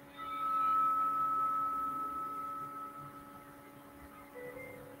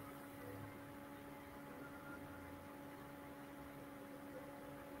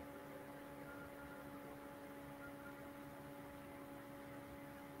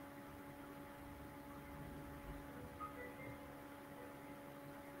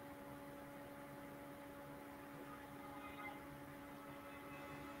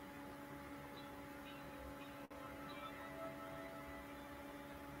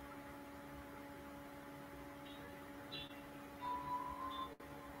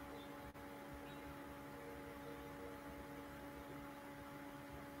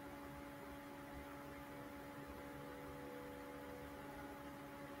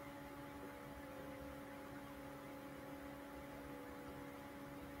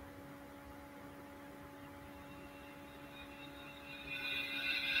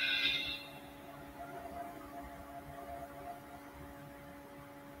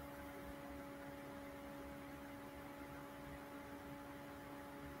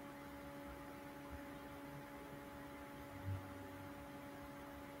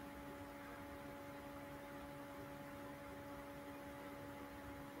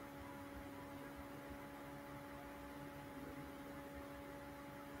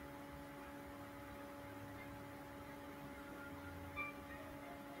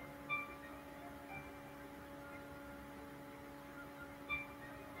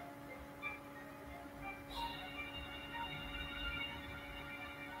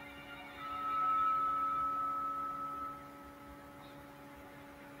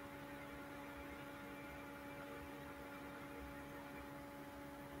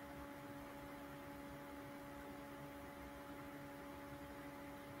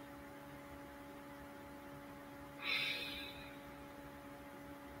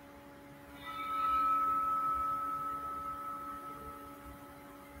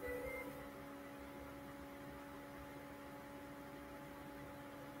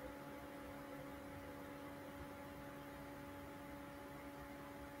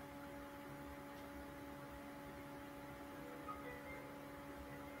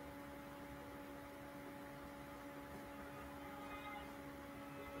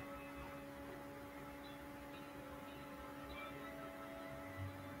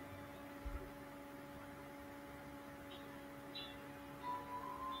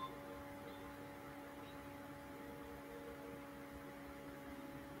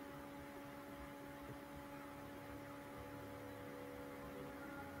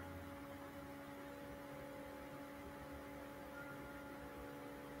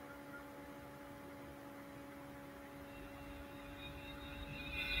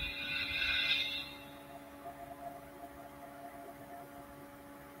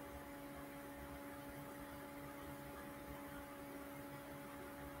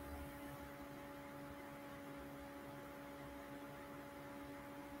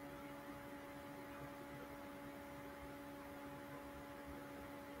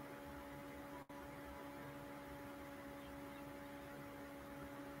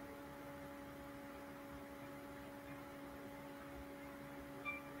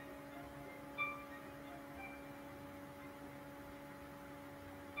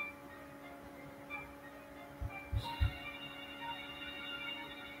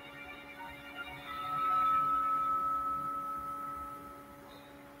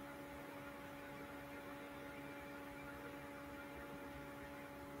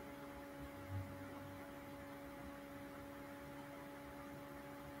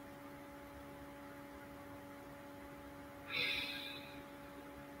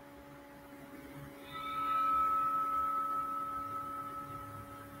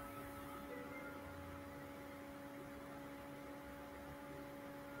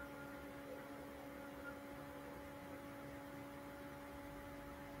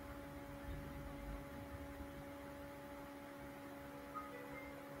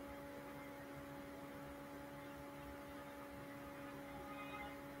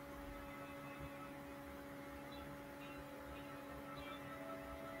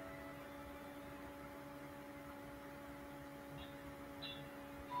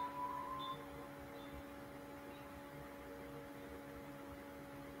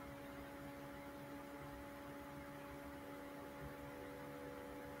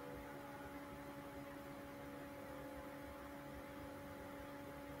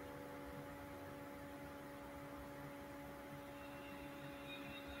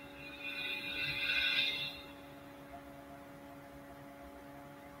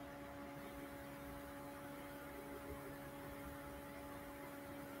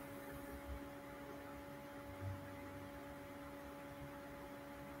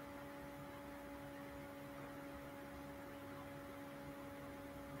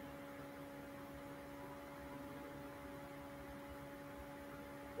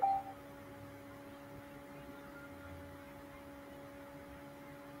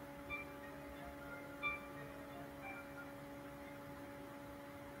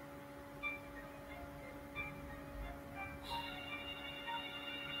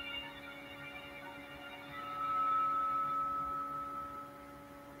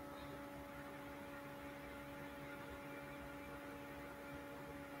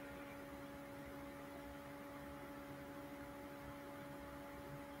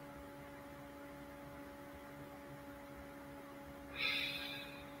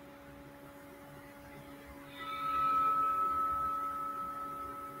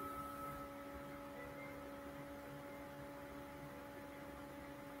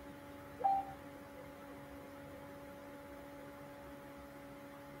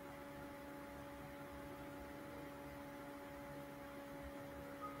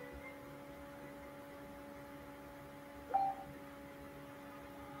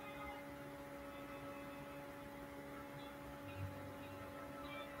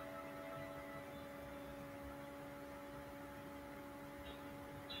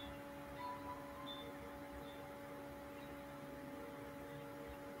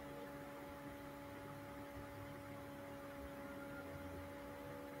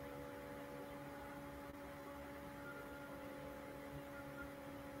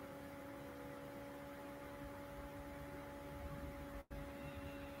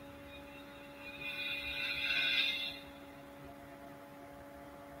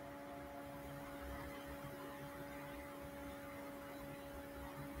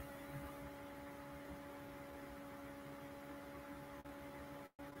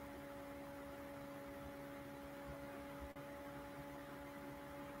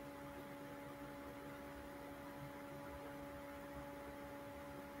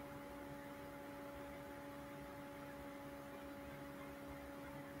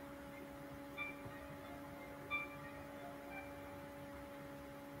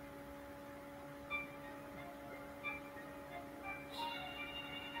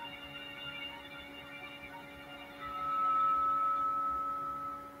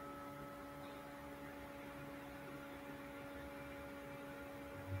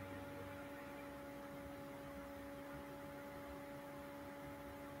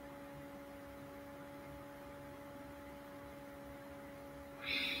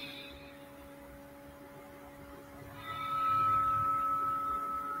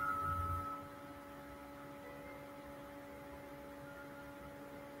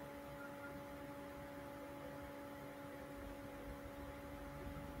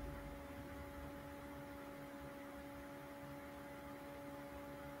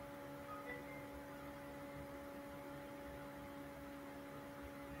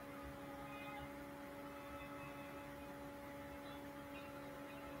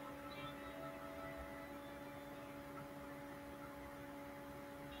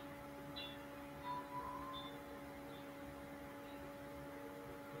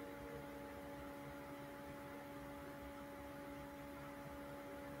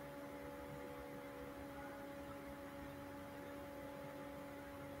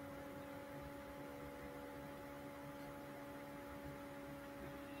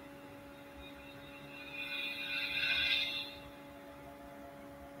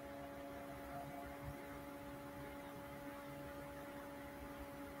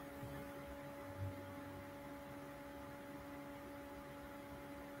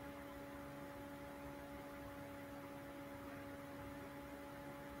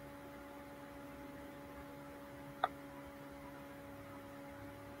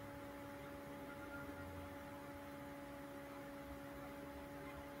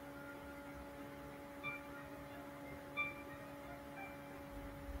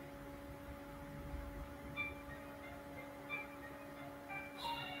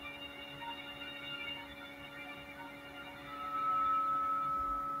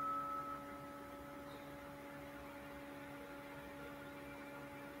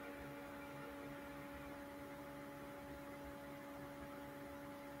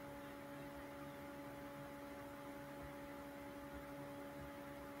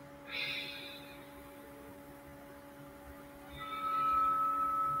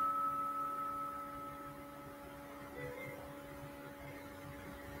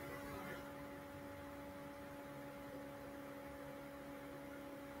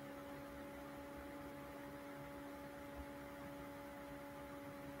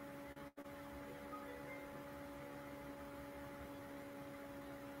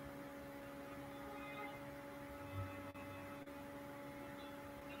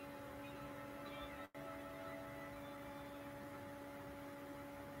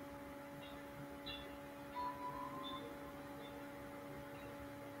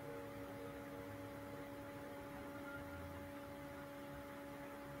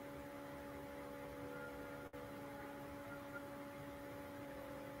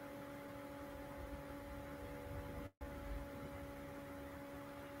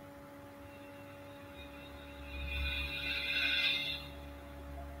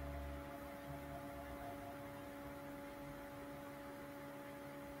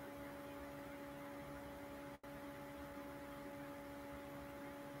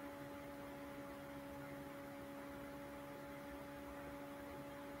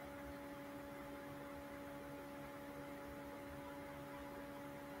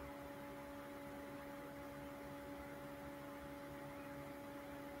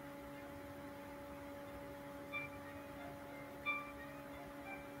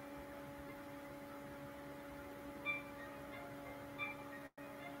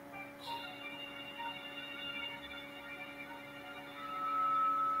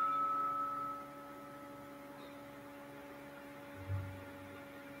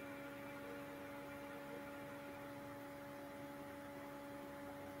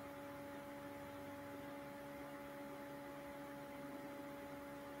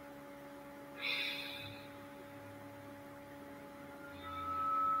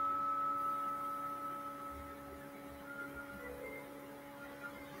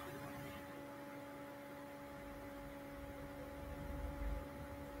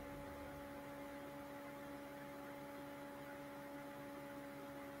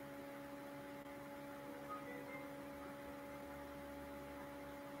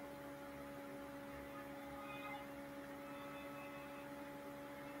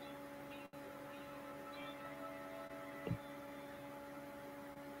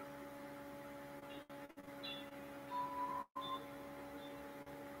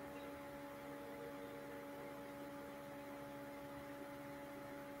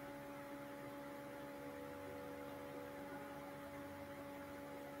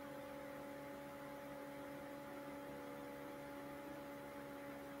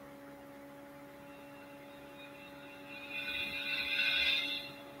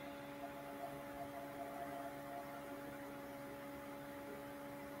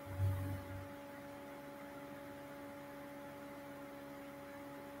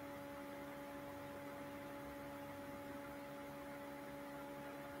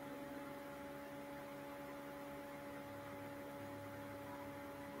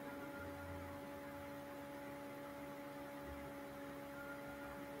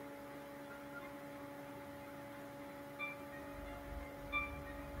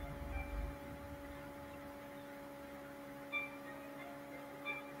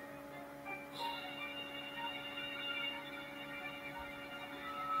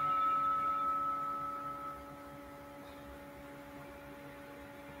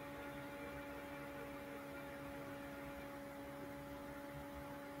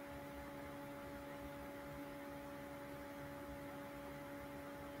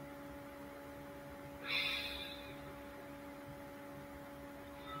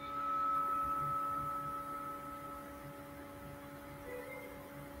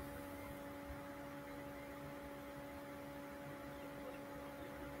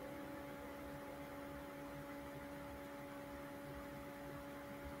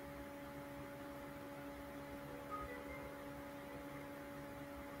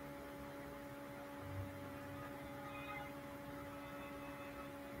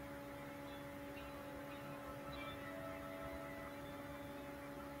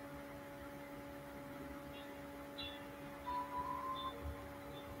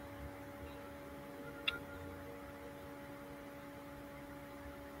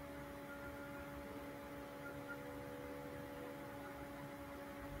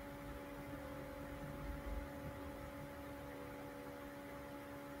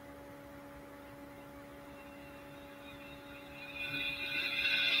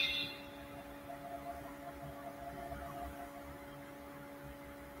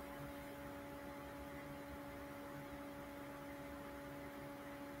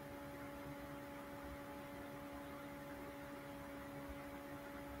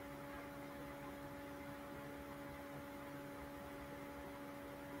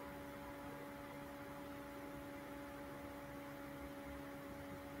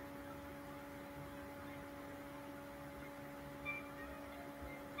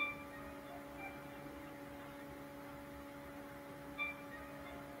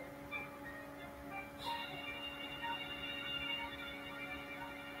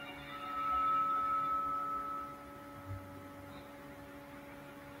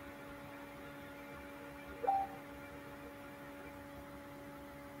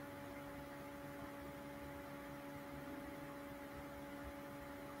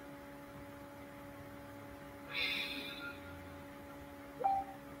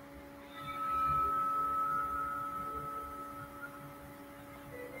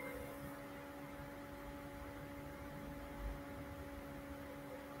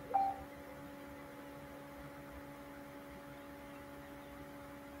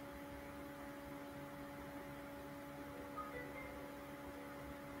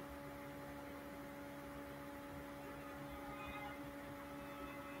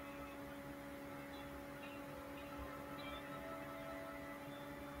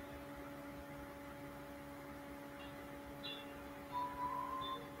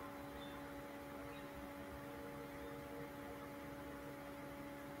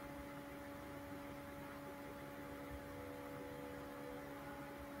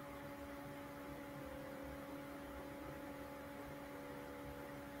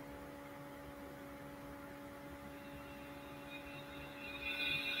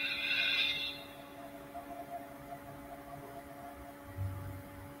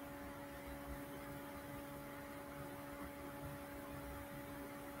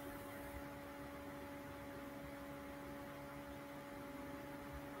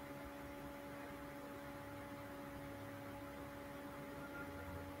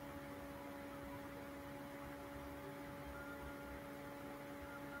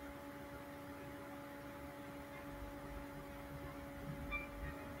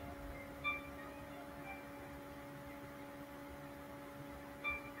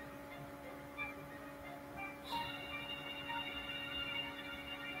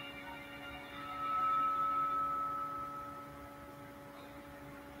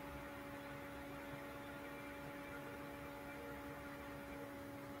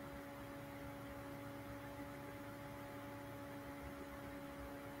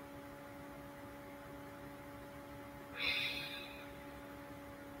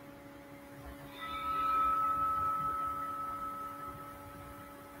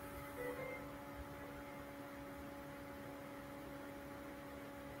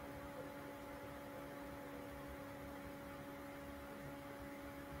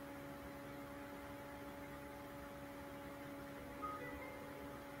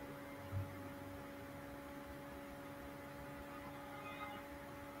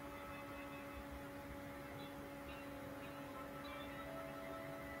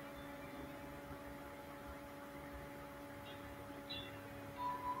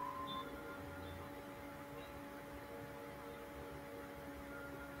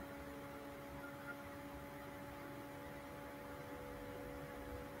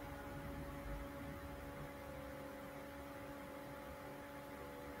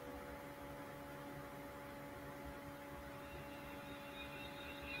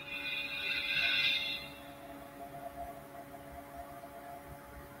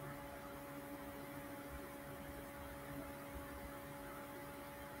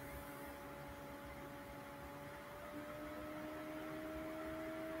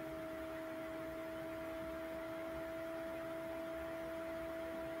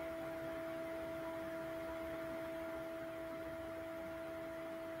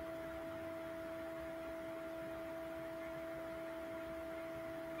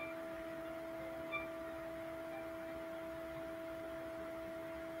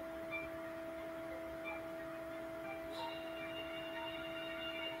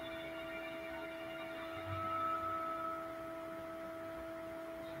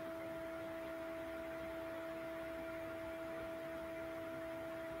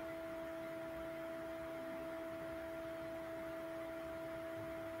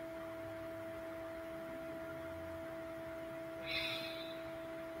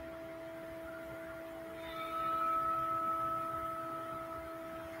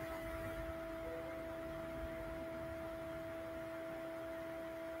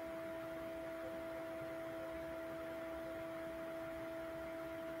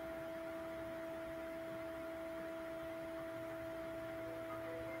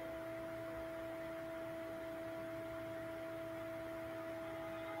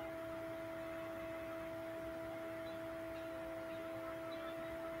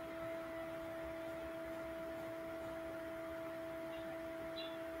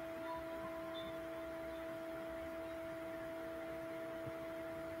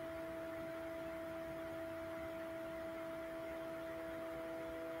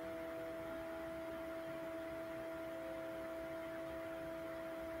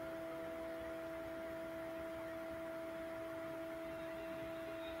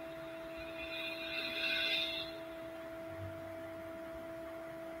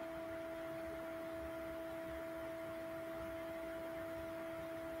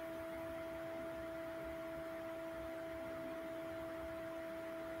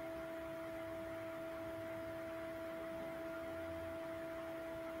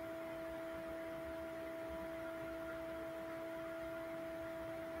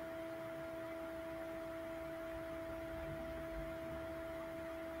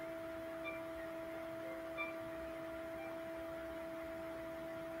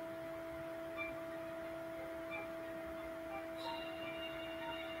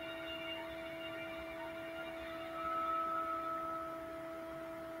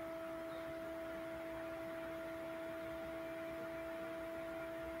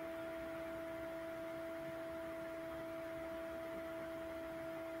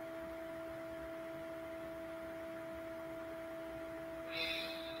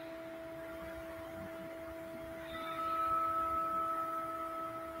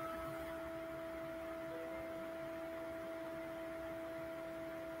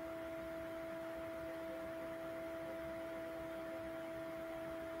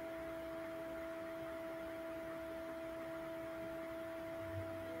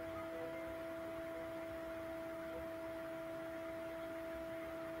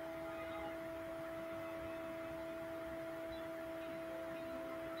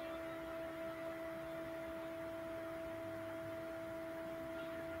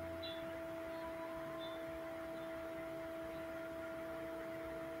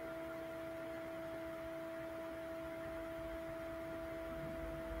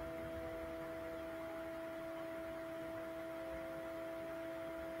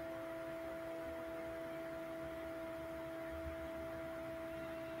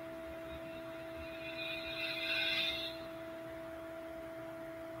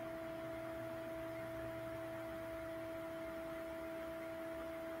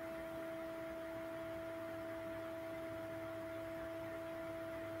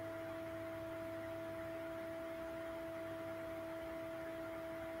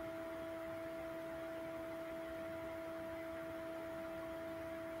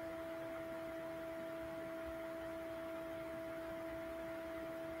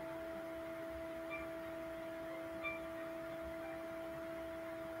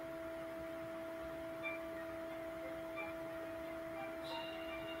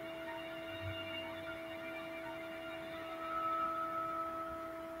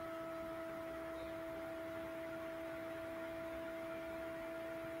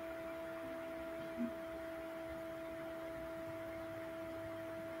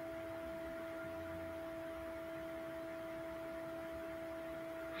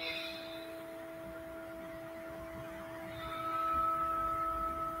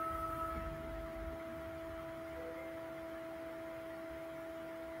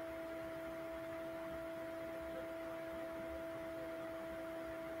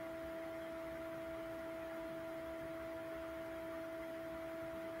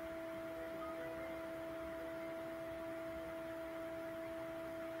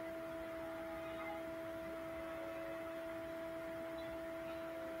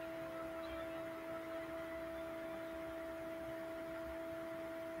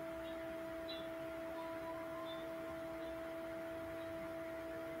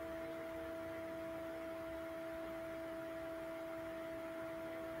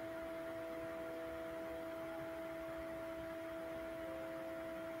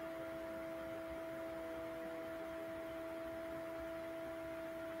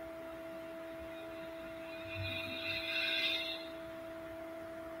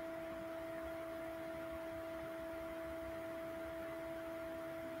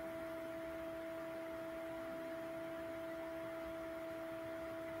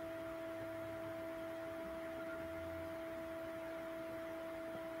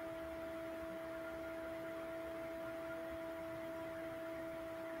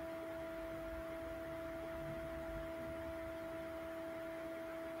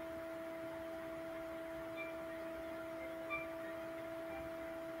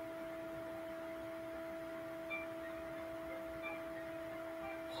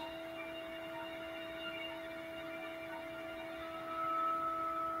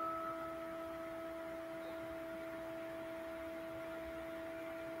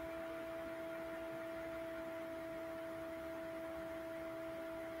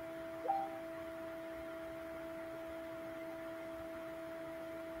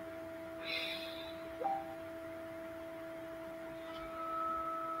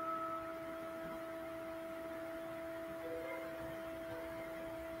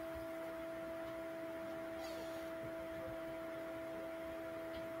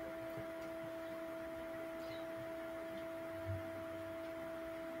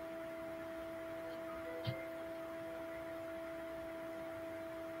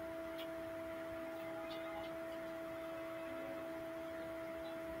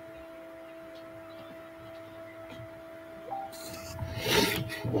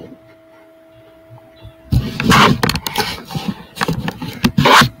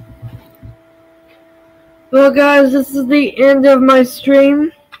 Well, guys, this is the end of my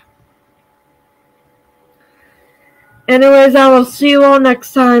stream. Anyways, I will see you all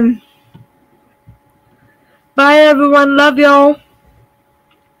next time. Bye, everyone. Love y'all.